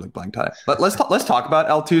and I totally blanked on it. But let's talk about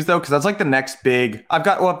L2s though, because that's like the next big. I've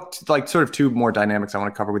got like sort of two more dynamics I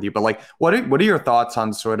want to cover with you. But like, what are your thoughts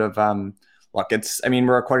on sort of look?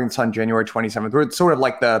 We're recording this on January 27th. We're sort of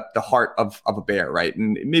like the heart of a bear, right?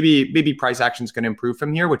 And maybe price action is going to improve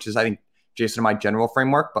from here, which is I think Jason and my general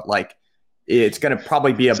framework. But like, it's going to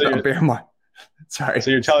probably be a bear market. Sorry.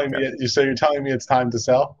 So you're telling me it's time to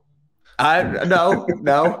sell? No.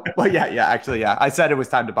 Well, yeah. Actually, yeah. I said it was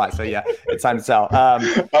time to buy, so yeah, it's time to sell. I'm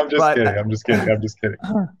just kidding.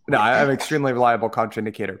 No, I have an extremely reliable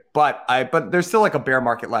contraindicator, but there's still like a bear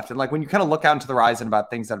market left, and like when you kind of look out into the horizon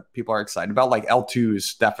about things that people are excited about, like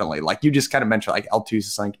L2s, definitely. Like you just kind of mentioned, like L2s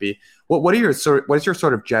is something to be. What is your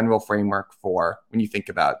sort of general framework for when you think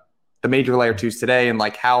about the major layer 2s today, and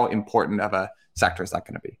like how important of a sector is that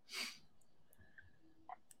going to be?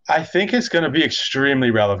 I think it's going to be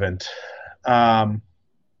extremely relevant. I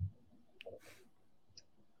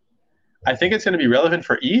think it's going to be relevant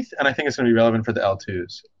for ETH, and I think it's going to be relevant for the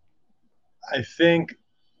L2s. I think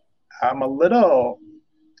I'm a little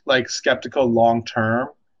like skeptical long term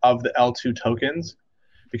of the L2 tokens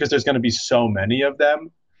because there's going to be so many of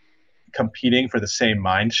them competing for the same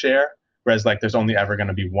mind share, whereas like there's only ever going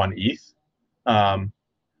to be one ETH.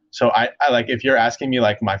 So I like, if you're asking me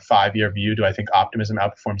like my 5-year view, do I think Optimism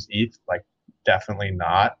outperforms ETH? Like definitely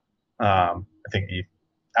not. I think ETH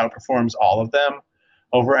outperforms all of them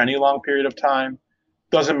over any long period of time.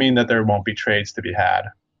 Doesn't mean that there won't be trades to be had.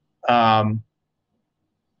 I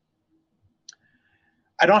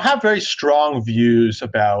don't have very strong views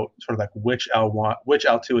about sort of like which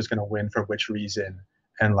L2 is going to win for which reason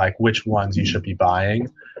and like which ones you should be buying.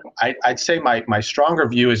 I'd say my stronger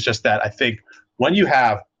view is just that I think when you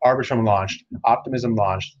have Arbitrum launched, Optimism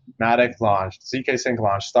launched, Matic launched, ZK Sync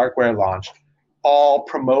launched, Starkware launched, all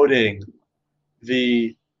promoting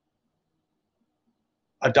the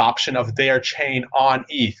adoption of their chain on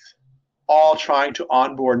ETH, all trying to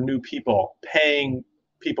onboard new people, paying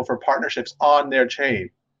people for partnerships on their chain.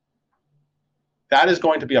 That is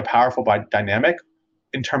going to be a powerful dynamic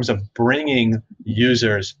in terms of bringing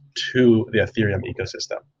users to the Ethereum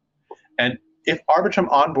ecosystem. And if Arbitrum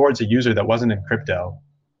onboards a user that wasn't in crypto,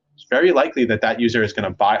 it's very likely that user is going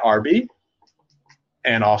to buy RB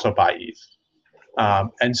and also buy ETH.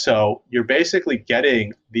 And so you're basically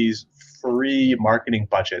getting these free marketing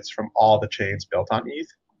budgets from all the chains built on ETH.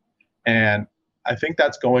 And I think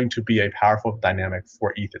that's going to be a powerful dynamic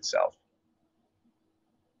for ETH itself.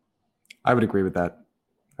 I would agree with that.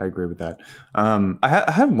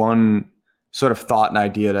 I had one sort of thought and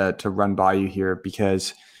idea to run by you here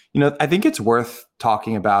because, I think it's worth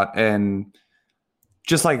talking about and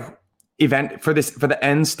just like for the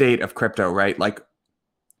end state of crypto, right? Like,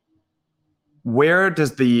 where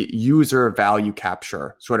does the user value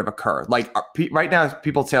capture sort of occur? Like right now,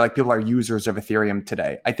 people say like people are users of Ethereum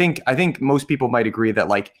today. I think most people might agree that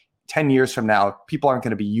like 10 years from now, people aren't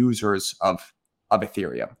going to be users of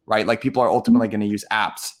Ethereum, right? Like people are ultimately going to use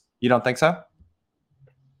apps. You don't think so?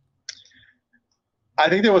 I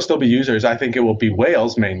think there will still be users. I think it will be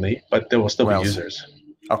whales mainly, but there will still be users.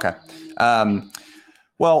 Okay.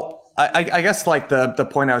 Well, I guess like the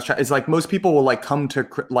point I was trying is like most people will like come to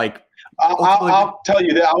like. I'll tell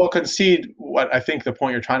you that I will concede what I think the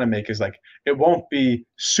point you're trying to make is like it won't be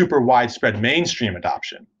super widespread mainstream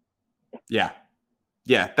adoption. Yeah.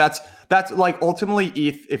 That's like ultimately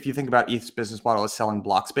ETH. If you think about ETH's business model is selling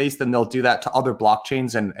block space, then they'll do that to other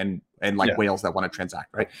blockchains and like whales that want to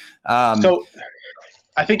transact, right? So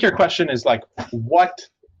I think your question is like, what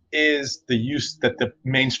is the use that the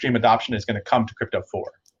mainstream adoption is going to come to crypto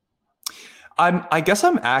for? I guess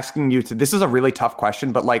I'm asking you to, this is a really tough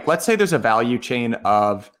question, but like, let's say there's a value chain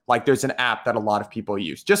of like, there's an app that a lot of people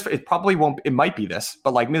use. It might be this,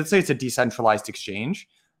 but like, let's say it's a decentralized exchange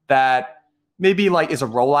that maybe like is a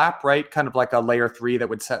roll app, right? Kind of like a layer 3 that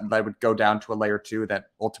would go down to a layer 2 that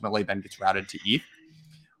ultimately then gets routed to ETH.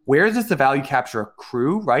 Where does the value capture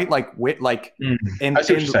accrue, right? Like and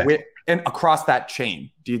across that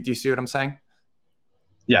chain. Do you see what I'm saying?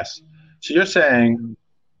 Yes. So you're saying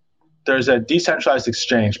there's a decentralized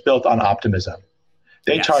exchange built on Optimism.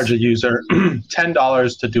 They charge a user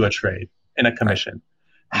 $10 to do a trade in a commission.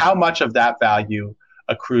 Right. How much of that value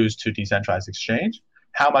accrues to decentralized exchange?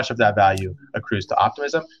 How much of that value accrues to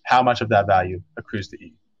Optimism? How much of that value accrues to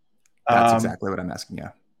ETH? That's exactly what I'm asking, yeah.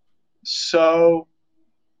 So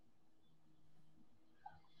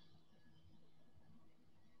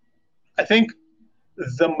I think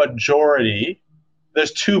the majority,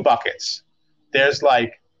 there's two buckets. There's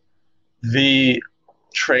like the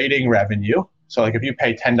trading revenue. So like if you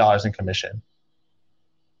pay $10 in commission,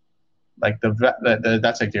 like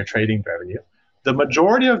that's like your trading revenue. The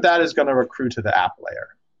majority of that is going to accrue to the app layer.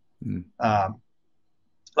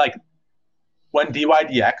 Like when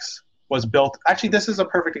DYDX was built, actually this is a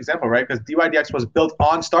perfect example, right? Because DYDX was built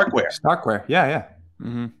on Starkware. Starkware, yeah.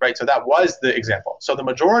 Mm-hmm. Right, so that was the example. So the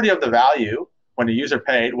majority of the value when a user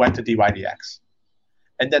paid went to DYDX.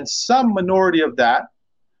 And then some minority of that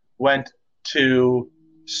went to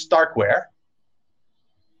Starkware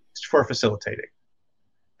for facilitating.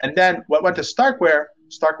 And then what went to Starkware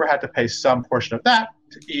had to pay some portion of that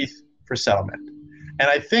to ETH for settlement. And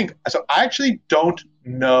I actually don't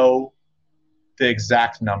know the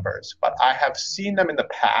exact numbers, but I have seen them in the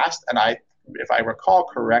past. And if I recall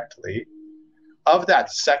correctly, of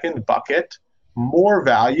that second bucket, more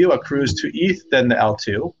value accrues to ETH than the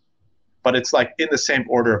L2, but it's like in the same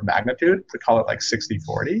order of magnitude, to call it like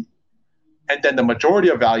 60-40. And then the majority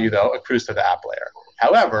of value, though, accrues to the app layer.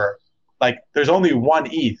 However, like there's only one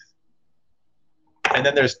ETH, and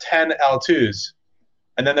then there's 10 L2s,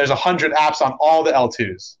 and then there's 100 apps on all the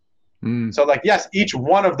L2s. So like, yes, each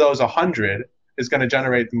one of those 100 is going to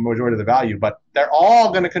generate the majority of the value, but they're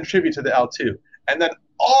all going to contribute to the L2. And then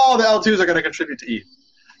all the L2s are going to contribute to ETH.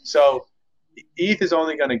 So ETH is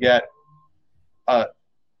only going to get a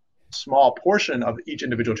small portion of each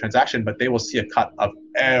individual transaction, but they will see a cut of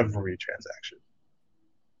every transaction.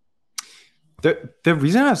 The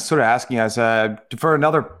reason I was sort of asking is for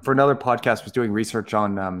another podcast was doing research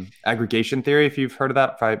on aggregation theory, if you've heard of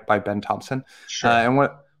that, by Ben Thompson. Sure.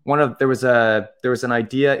 And there was an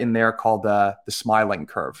idea in there called the smiling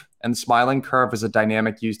curve, and the smiling curve is a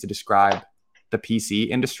dynamic used to describe the PC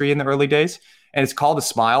industry in the early days. And it's called a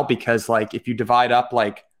smile because like if you divide up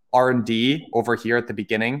like R&D over here at the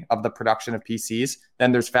beginning of the production of PCs,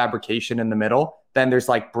 then there's fabrication in the middle, then there's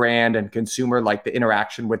like brand and consumer, like the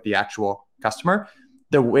interaction with the actual customer.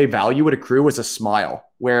 The way value would accrue was a smile,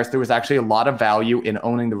 whereas there was actually a lot of value in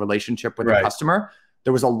owning the relationship with the customer.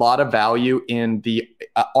 There was a lot of value in the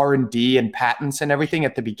R&D and patents and everything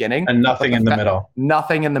at the beginning. And nothing in the middle.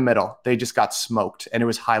 Nothing in the middle. They just got smoked and it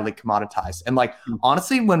was highly commoditized. And like,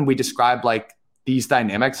 honestly, when we describe like these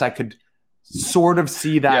dynamics, I could sort of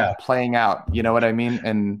see that playing out. You know what I mean?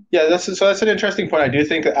 And that's an interesting point. I do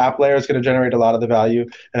think the app layer is going to generate a lot of the value.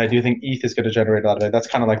 And I do think ETH is going to generate a lot of it. That's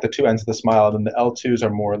kind of like the two ends of the smile. And then the L2s are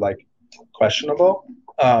more like questionable.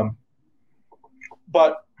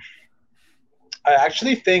 But I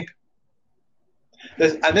actually think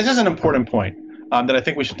this is an important point that I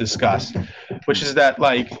think we should discuss, which is that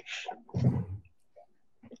like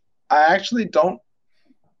I actually don't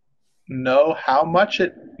know how much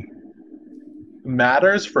it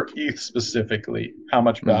matters for ETH specifically, how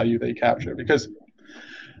much value they capture, because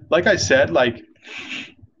like I said, like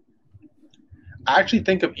I actually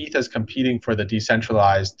think of ETH as competing for the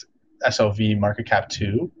decentralized SLV market cap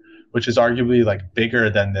 2, which is arguably like bigger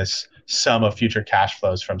than this sum of future cash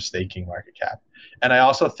flows from staking market cap. And I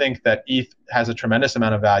also think that ETH has a tremendous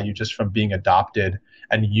amount of value just from being adopted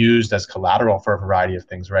and used as collateral for a variety of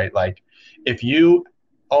things, right? Like if you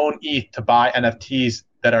own ETH to buy NFTs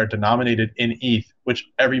that are denominated in ETH, which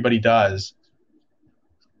everybody does,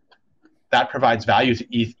 that provides value to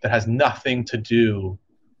ETH that has nothing to do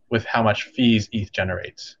with how much fees ETH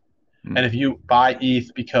generates. And if you buy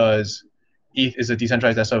ETH because ETH is a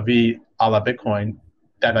decentralized SOV a la Bitcoin,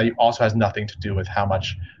 that value also has nothing to do with how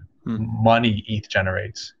much money ETH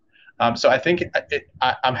generates. So I think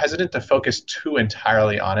I'm hesitant to focus too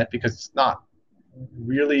entirely on it because it's not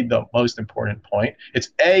really the most important point. It's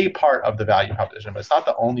a part of the value proposition, but it's not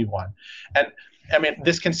the only one. And I mean,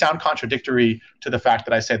 this can sound contradictory to the fact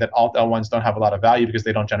that I say that alt L1s don't have a lot of value because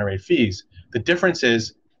they don't generate fees. The difference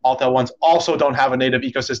is alt L1s also don't have a native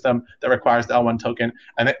ecosystem that requires the L1 token,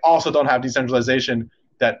 and they also don't have decentralization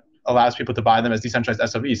that allows people to buy them as decentralized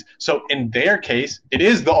SOVs. So in their case, it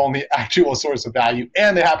is the only actual source of value,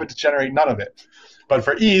 and they happen to generate none of it. But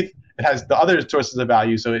for ETH, it has the other sources of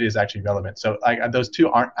value, so it is actually relevant. So those two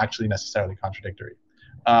aren't actually necessarily contradictory.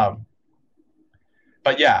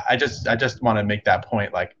 But yeah, I just want to make that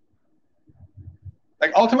point. Like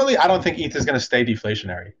ultimately, I don't think ETH is going to stay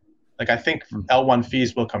deflationary. Like I think L1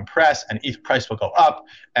 fees will compress and ETH price will go up,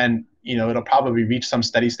 and it'll probably reach some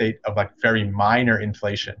steady state of like very minor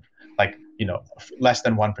inflation, like less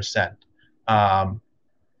than 1%.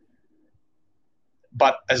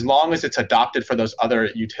 But as long as it's adopted for those other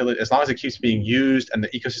utilities, as long as it keeps being used and the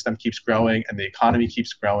ecosystem keeps growing and the economy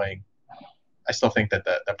keeps growing, I still think that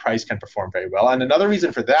the price can perform very well. And another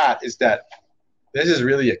reason for that is that this is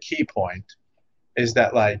really a key point, is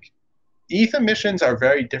that like ETH emissions are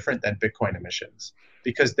very different than Bitcoin emissions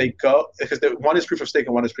because one is proof of stake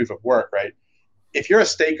and one is proof of work, right? If you're a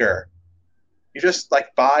staker, you just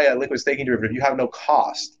like buy a liquid staking derivative, you have no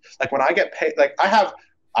cost. Like when I get paid, like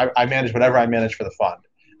I manage whatever I manage for the fund.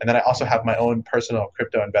 And then I also have my own personal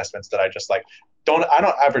crypto investments that I just like I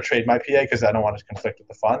don't ever trade my PA because I don't want to conflict with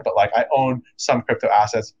the fund, but like I own some crypto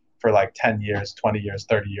assets for like 10 years, 20 years,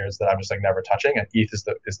 30 years that I'm just like never touching. And ETH is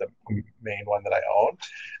the main one that I own.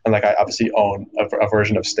 And like I obviously own a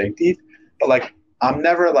version of staked ETH, but like I'm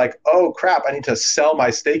never like, oh crap, I need to sell my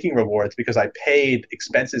staking rewards because I paid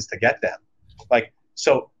expenses to get them. Like,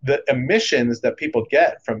 so the emissions that people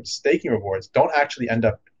get from staking rewards don't actually end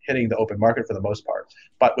up hitting the open market for the most part.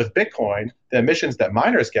 But with Bitcoin, the emissions that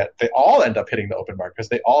miners get, they all end up hitting the open market because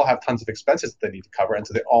they all have tons of expenses that they need to cover, and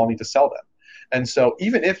so they all need to sell them. And so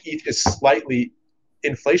even if ETH is slightly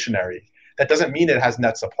inflationary, that doesn't mean it has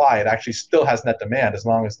net supply. It actually still has net demand as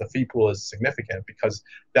long as the fee pool is significant because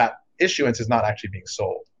that issuance is not actually being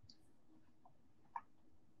sold.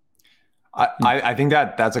 I think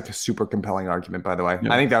that's like a super compelling argument, by the way.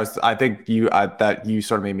 Yeah. I think you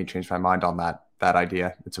sort of made me change my mind on that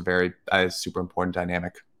idea. It's a super important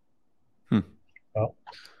dynamic. Well,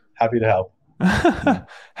 happy to help.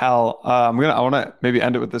 Hal, I want to maybe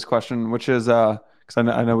end it with this question, which is because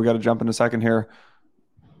I know we got to jump in a second here.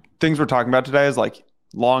 Things we're talking about today is like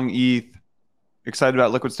long ETH, excited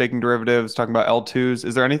about liquid staking derivatives, talking about L2s.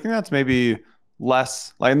 Is there anything that's maybe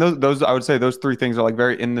less like, and those I would say those three things are like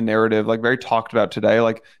very in the narrative, like very talked about today.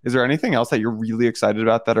 Like, is there anything else that you're really excited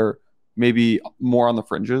about that are maybe more on the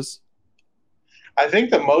fringes? I think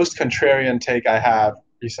the most contrarian take I have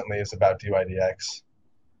recently is about DYDX.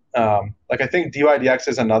 Like I think DYDX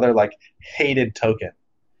is another like hated token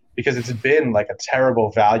because it's been like a terrible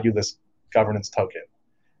valueless governance token,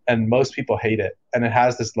 and most people hate it, and it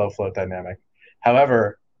has this low float dynamic.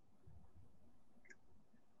 However,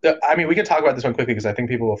 I mean, we can talk about this one quickly because I think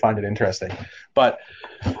people will find it interesting. But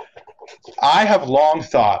I have long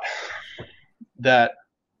thought that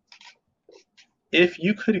if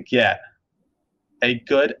you could get a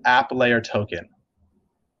good app layer token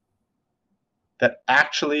that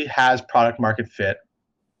actually has product market fit,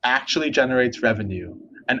 actually generates revenue,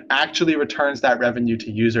 and actually returns that revenue to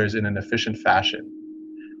users in an efficient fashion,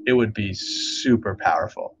 it would be super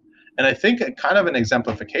powerful. And I think kind of an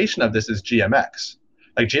exemplification of this is GMX.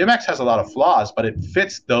 Like GMX has a lot of flaws, but it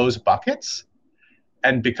fits those buckets.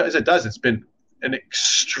 And because it does, it's been an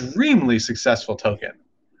extremely successful token.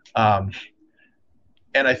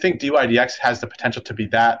 And I think DYDX has the potential to be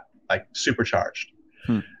that like supercharged.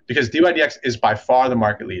 Because DYDX is by far the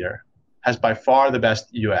market leader, has by far the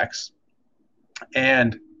best UX,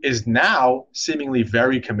 and is now seemingly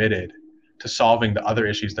very committed to solving the other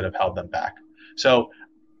issues that have held them back. So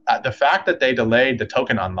the fact that they delayed the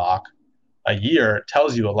token unlock a year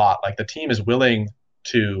tells you a lot. Like the team is willing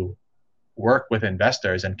to work with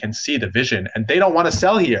investors and can see the vision, and they don't want to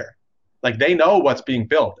sell here. Like they know what's being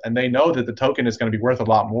built, and they know that the token is going to be worth a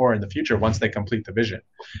lot more in the future once they complete the vision.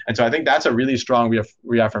 And so I think that's a really strong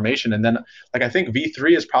reaffirmation. And then like I think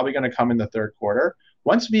V3 is probably going to come in the third quarter.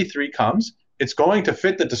 Once V3 comes, it's going to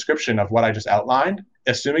fit the description of what I just outlined,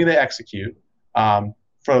 assuming they execute.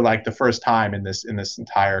 for like the first time in this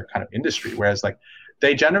entire kind of industry. Whereas like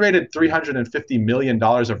they generated $350 million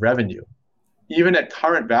of revenue. Even at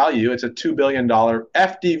current value, it's a $2 billion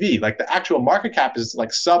FDV. Like the actual market cap is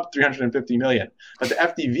like sub 350 million, but the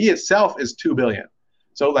FDV itself is 2 billion.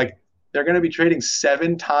 So like they're going to be trading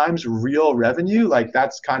 7 times real revenue. Like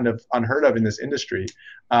that's kind of unheard of in this industry.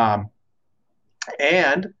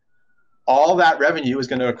 And all that revenue is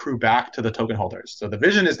going to accrue back to the token holders. So the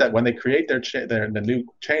vision is that when they create the new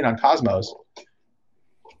chain on Cosmos,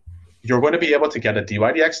 you're going to be able to get a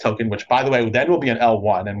DYDX token, which, by the way, then will be an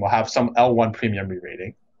L1 and will have some L1 premium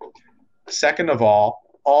re-rating. Second of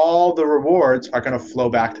all the rewards are going to flow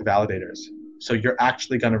back to validators. So you're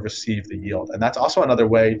actually going to receive the yield. And that's also another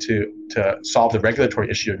way to solve the regulatory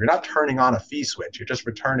issue. You're not turning on a fee switch. You're just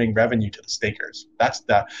returning revenue to the stakers. That's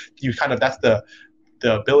the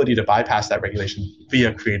ability to bypass that regulation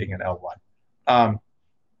via creating an L1.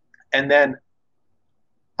 And then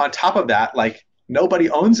on top of that, like, nobody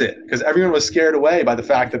owns it because everyone was scared away by the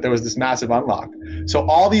fact that there was this massive unlock. So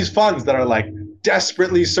all these funds that are like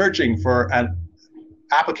desperately searching for an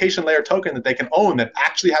application layer token that they can own, that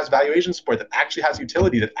actually has valuation support, that actually has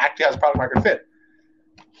utility, that actually has product market fit,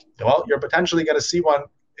 well, you're potentially going to see one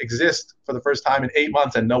exist for the first time in 8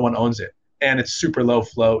 months and no one owns it. And it's super low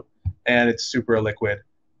float and it's super illiquid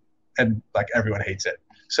and like everyone hates it.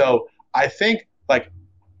 So I think like,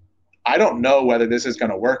 I don't know whether this is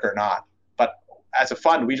going to work or not. As a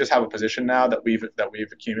fund, we just have a position now that we've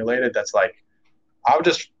accumulated that's like, I'm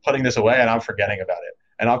just putting this away and I'm forgetting about it.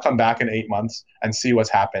 And I'll come back in 8 months and see what's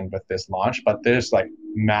happened with this launch. But there's like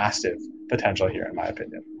massive potential here, in my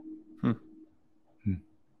opinion.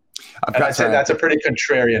 I'd say that's a pretty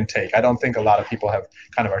contrarian take. I don't think a lot of people have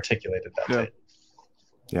kind of articulated that take.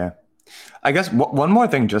 Yeah. I guess one more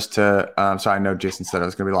thing just to, sorry, I know Jason said it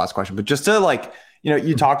was going to be the last question, but just to like,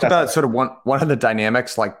 you talked about sort of one of the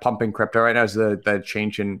dynamics like pumping crypto right now is the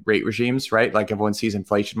change in rate regimes, right? Like everyone sees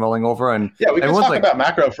inflation rolling over, and yeah, we can talk about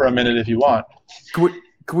macro for a minute if you want. Could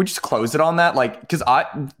we just close it on that? Like, because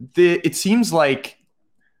it seems like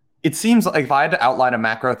if I had to outline a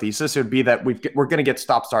macro thesis, it would be that we're going to get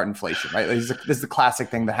stop-start inflation, right? This is the classic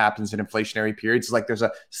thing that happens in inflationary periods. It's like there's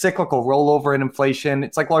a cyclical rollover in inflation.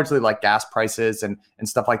 It's like largely like gas prices and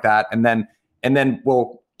stuff like that, and then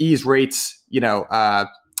we'll ease rates,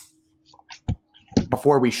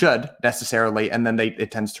 before we should necessarily, and then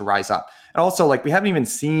it tends to rise up. And also, like, we haven't even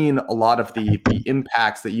seen a lot of the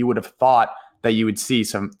impacts that you would have thought that you would see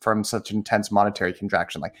from such intense monetary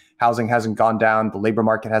contraction. Like housing hasn't gone down, the labor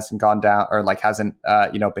market hasn't gone down, or like hasn't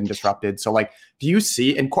been disrupted. So like, do you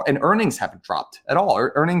see and earnings haven't dropped at all?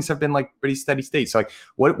 Or earnings have been like pretty steady state. So like,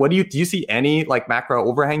 what do you see any like macro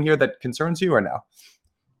overhang here that concerns you or no?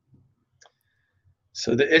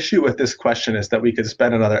 So the issue with this question is that we could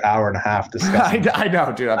spend another hour and a half discussing. I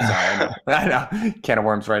know, dude. I'm sorry. I know. Can of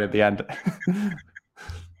worms right at the end.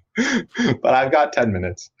 But I've got 10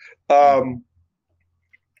 minutes.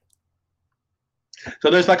 So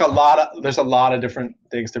there's like a lot of different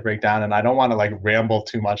things to break down, and I don't want to like ramble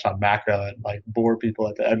too much on macro and like bore people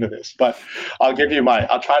at the end of this. But I'll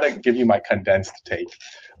try to give you my condensed take.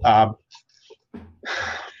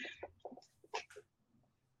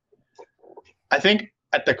 I think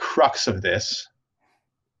at the crux of this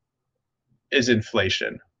is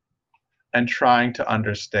inflation and trying to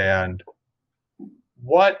understand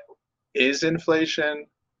what is inflation,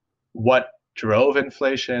 what drove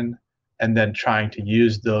inflation, and then trying to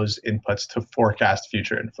use those inputs to forecast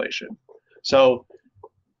future inflation. So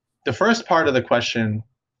the first part of the question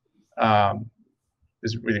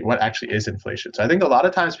is really what actually is inflation. So I think a lot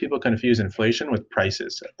of times people confuse inflation with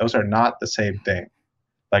prices. Those are not the same thing.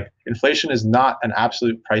 Like inflation is not an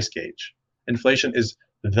absolute price gauge. Inflation is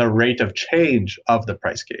the rate of change of the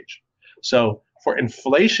price gauge. So for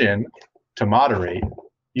inflation to moderate,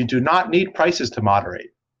 you do not need prices to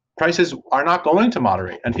moderate. Prices are not going to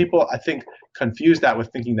moderate. And people, I think, confuse that with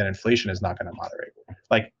thinking that inflation is not going to moderate.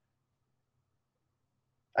 Like,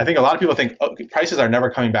 I think a lot of people think prices are never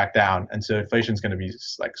coming back down, and so inflation is going to be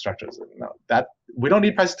like structural. No, that we don't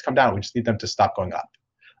need prices to come down. We just need them to stop going up.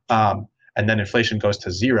 And then inflation goes to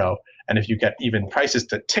zero. And if you get even prices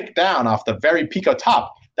to tick down off the very peak of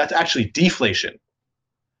top, that's actually deflation.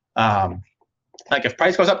 Like if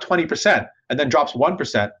price goes up 20% and then drops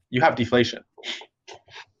 1%, you have deflation.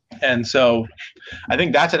 And so I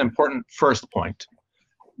think that's an important first point.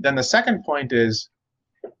 Then the second point is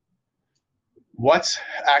what's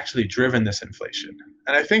actually driven this inflation?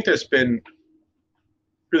 And I think there's been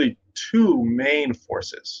really two main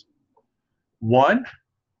forces. One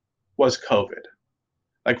was COVID.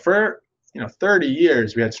 Like for 30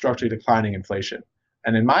 years, we had structurally declining inflation.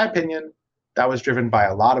 And in my opinion, that was driven by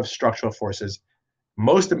a lot of structural forces,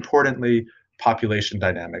 most importantly, population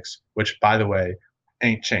dynamics, which, by the way,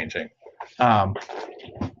 ain't changing.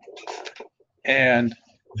 And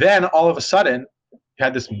then all of a sudden, you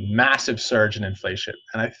had this massive surge in inflation.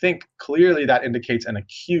 And I think clearly that indicates an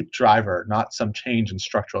acute driver, not some change in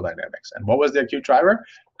structural dynamics. And what was the acute driver?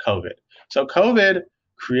 COVID. So COVID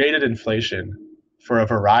created inflation for a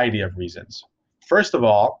variety of reasons. First of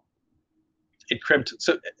all, it crimped.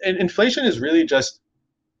 So inflation is really just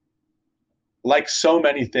like so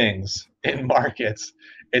many things in markets.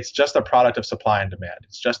 It's just a product of supply and demand.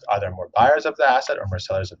 It's just either more buyers of the asset or more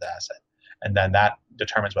sellers of the asset. And then that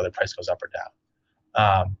determines whether price goes up or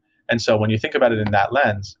down. And so when you think about it in that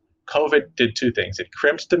lens, COVID did two things. It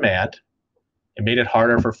crimped demand. It made it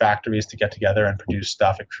harder for factories to get together and produce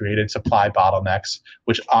stuff. It created supply bottlenecks,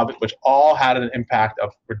 which all had an impact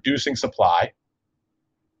of reducing supply.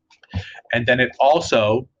 And then it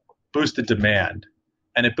also boosted demand.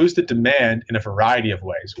 And it boosted demand in a variety of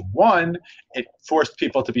ways. One, it forced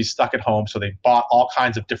people to be stuck at home, so they bought all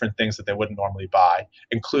kinds of different things that they wouldn't normally buy,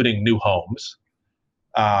 including new homes,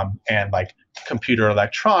 and like computer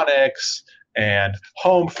electronics and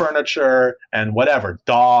home furniture and whatever,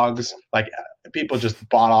 dogs, like people just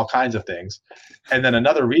bought all kinds of things. And then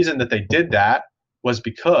another reason that they did that was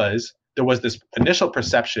because there was this initial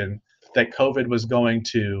perception that COVID was going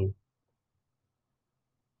to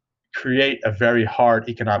create a very hard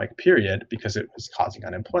economic period because it was causing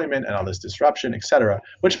unemployment and all this disruption, et cetera,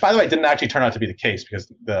 which, by the way, didn't actually turn out to be the case because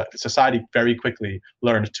the society very quickly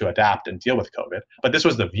learned to adapt and deal with COVID. But this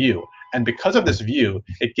was the view. And because of this view,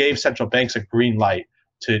 it gave central banks a green light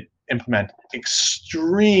to implement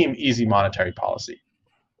extreme easy monetary policy.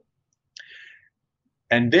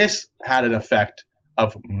 And this had an effect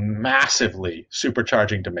of massively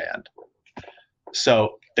supercharging demand.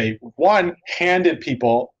 So they, one, handed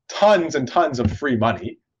people tons and tons of free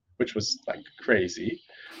money, which was like crazy.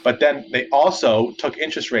 But then they also took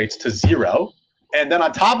interest rates to zero. And then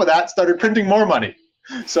on top of that, started printing more money.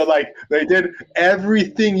 So like they did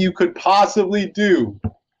everything you could possibly do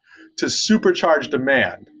to supercharge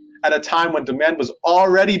demand at a time when demand was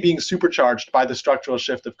already being supercharged by the structural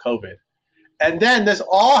shift of COVID. And then this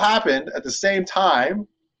all happened at the same time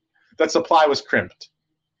that supply was crimped.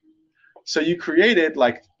 So you created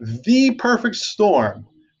like the perfect storm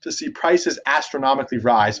to see prices astronomically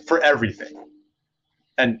rise for everything.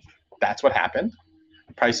 And that's what happened.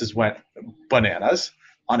 Prices went bananas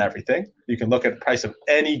on everything. You can look at the price of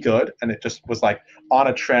any good and it just was like on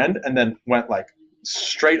a trend and then went like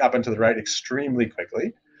straight up and to the right extremely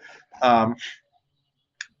quickly. And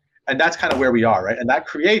that's kind of where we are, right? And that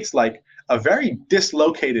creates like a very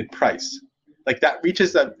dislocated price. Like that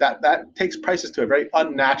reaches that takes prices to a very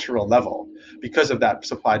unnatural level because of that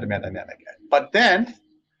supply demand dynamic. But then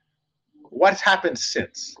what's happened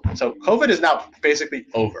since? So COVID is now basically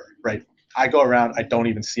over, right? I go around, I don't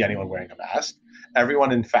even see anyone wearing a mask.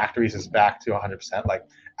 Everyone in factories is back to 100%. Like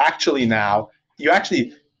actually now,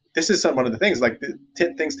 this is one of the things, like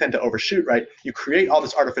things tend to overshoot, right? You create all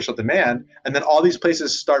this artificial demand and then all these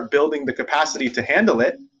places start building the capacity to handle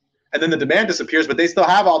it. And then the demand disappears, but they still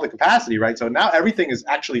have all the capacity, right? So now everything is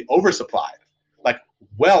actually oversupplied, like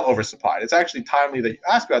well oversupplied. It's actually timely that you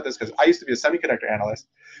ask about this because I used to be a semiconductor analyst.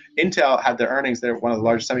 Intel had their earnings. They're one of the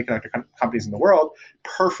largest semiconductor companies in the world.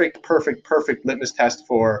 Perfect litmus test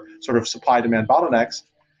for sort of supply-demand bottlenecks.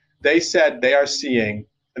 They said they are seeing,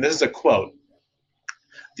 and this is a quote,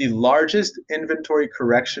 the largest inventory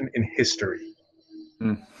correction in history.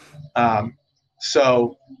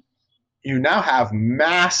 So you now have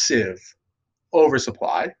massive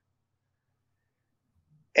oversupply.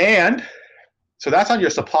 And so that's on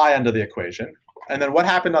your supply end of the equation. And then what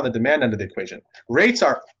happened on the demand end of the equation? Rates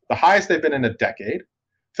are the highest they've been in a decade.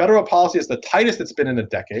 Federal policy is the tightest it's been in a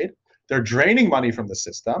decade. They're draining money from the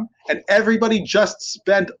system. And everybody just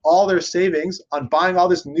spent all their savings on buying all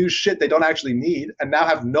this new shit they don't actually need and now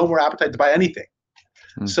have no more appetite to buy anything.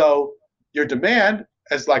 So your demand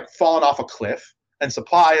has like fallen off a cliff and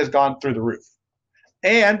supply has gone through the roof.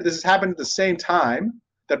 And this has happened at the same time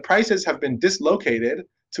that prices have been dislocated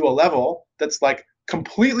to a level that's like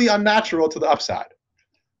completely unnatural to the upside.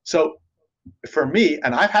 So for me,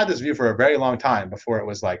 and I've had this view for a very long time before it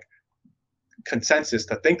was like consensus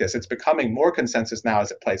to think this, it's becoming more consensus now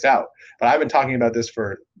as it plays out. But I've been talking about this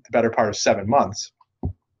for the better part of 7 months.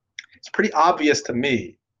 It's pretty obvious to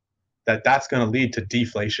me that that's going to lead to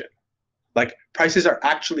deflation. Like prices are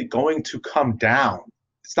actually going to come down.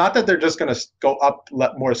 It's not that they're just going to go up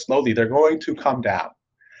more slowly. They're going to come down.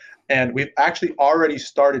 And we've actually already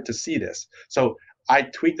started to see this. So I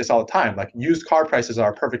tweet this all the time. Like used car prices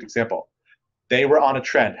are a perfect example. They were on a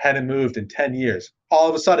trend, hadn't moved in 10 years. All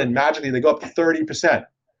of a sudden, magically, they go up to 30%.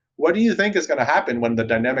 What do you think is going to happen when the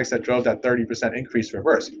dynamics that drove that 30% increase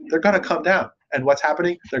reverse? They're going to come down. And what's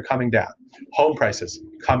happening? They're coming down. Home prices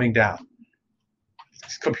coming down.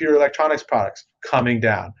 Computer electronics products coming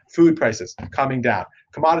down. Food prices coming down.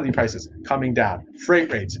 Commodity prices coming down.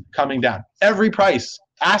 Freight rates coming down. Every price,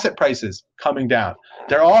 asset prices coming down.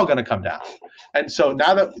 They're all going to come down. And so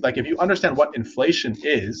now that, like, if you understand what inflation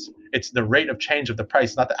is, it's the rate of change of the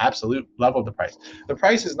price, not the absolute level of the price. The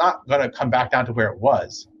price is not going to come back down to where it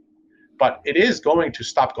was, but it is going to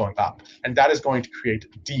stop going up. And that is going to create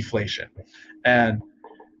deflation. And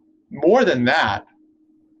more than that,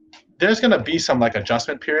 there's going to be some like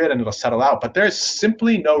adjustment period and it'll settle out, but there's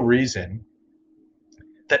simply no reason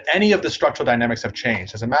that any of the structural dynamics have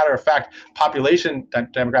changed. As a matter of fact, population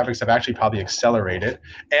demographics have actually probably accelerated,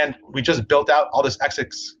 and we just built out all this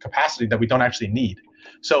excess capacity that we don't actually need.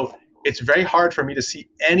 So it's very hard for me to see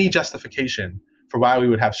any justification for why we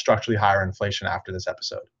would have structurally higher inflation after this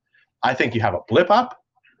episode. I think you have a blip up,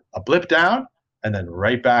 a blip down, and then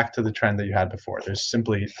right back to the trend that you had before. There's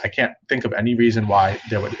simply, I can't think of any reason why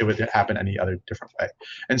it would happen any other different way.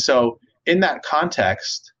 And so in that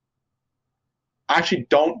context, I actually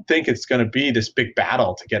don't think it's going to be this big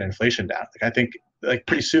battle to get inflation down. Like, I think like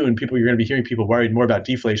pretty soon you're going to be hearing people worried more about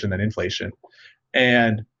deflation than inflation.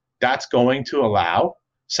 And that's going to allow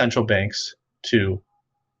central banks to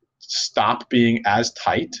stop being as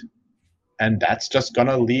tight. And that's just going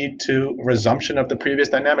to lead to resumption of the previous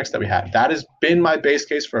dynamics that we had. That has been my base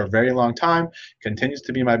case for a very long time, continues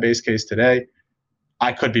to be my base case today.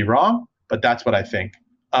 I could be wrong, but that's what I think.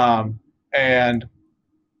 And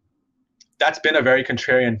that's been a very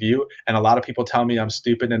contrarian view. And a lot of people tell me I'm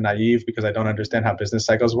stupid and naive because I don't understand how business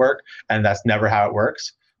cycles work. And that's never how it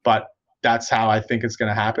works. But that's how I think it's going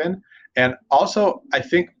to happen. And also, I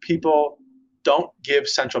think people don't give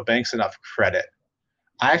central banks enough credit.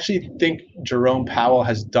 I actually think Jerome Powell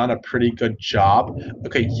has done a pretty good job.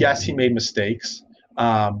 Okay, yes, he made mistakes,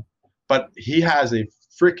 but he has a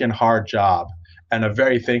freaking hard job and a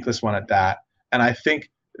very thankless one at that. And I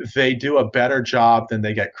think they do a better job than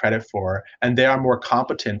they get credit for, and they are more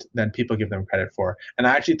competent than people give them credit for. And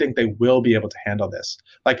I actually think they will be able to handle this.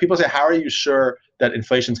 Like, people say, how are you sure that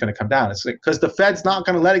inflation is going to come down? It's because the Fed's not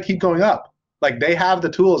going to let it keep going up. Like, they have the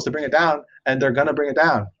tools to bring it down, and they're going to bring it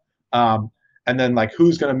down. And then, like,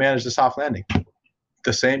 who's going to manage the soft landing?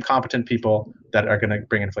 The same competent people that are going to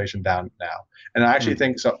bring inflation down now. And I actually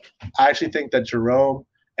think so. I actually think that Jerome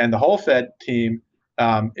and the whole Fed team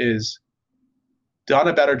is done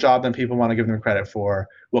a better job than people want to give them credit for,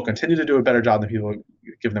 will continue to do a better job than people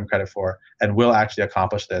give them credit for, and will actually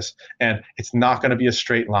accomplish this. And it's not going to be a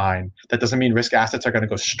straight line. That doesn't mean risk assets are going to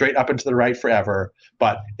go straight up and to the right forever.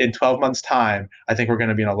 But in 12 months' time, I think we're going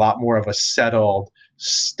to be in a lot more of a settled,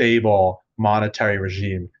 stable monetary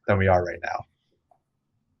regime than we are right now.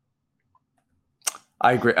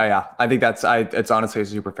 I agree. Yeah, I think it's honestly a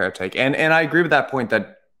super fair take. And I agree with that point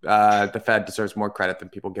that the Fed deserves more credit than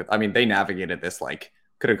people give. I mean, they navigated this, like,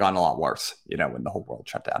 could have gone a lot worse, when the whole world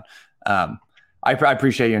shut down. I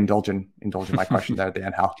appreciate you indulging my question there at the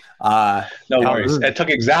end, Hal. No worries. It took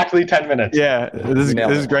exactly 10 minutes. Yeah, this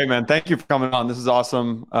is great, man. Thank you for coming on. This is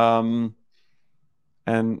awesome.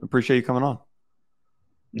 And appreciate you coming on.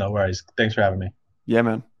 No worries. Thanks for having me. Yeah,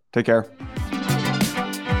 man. Take care.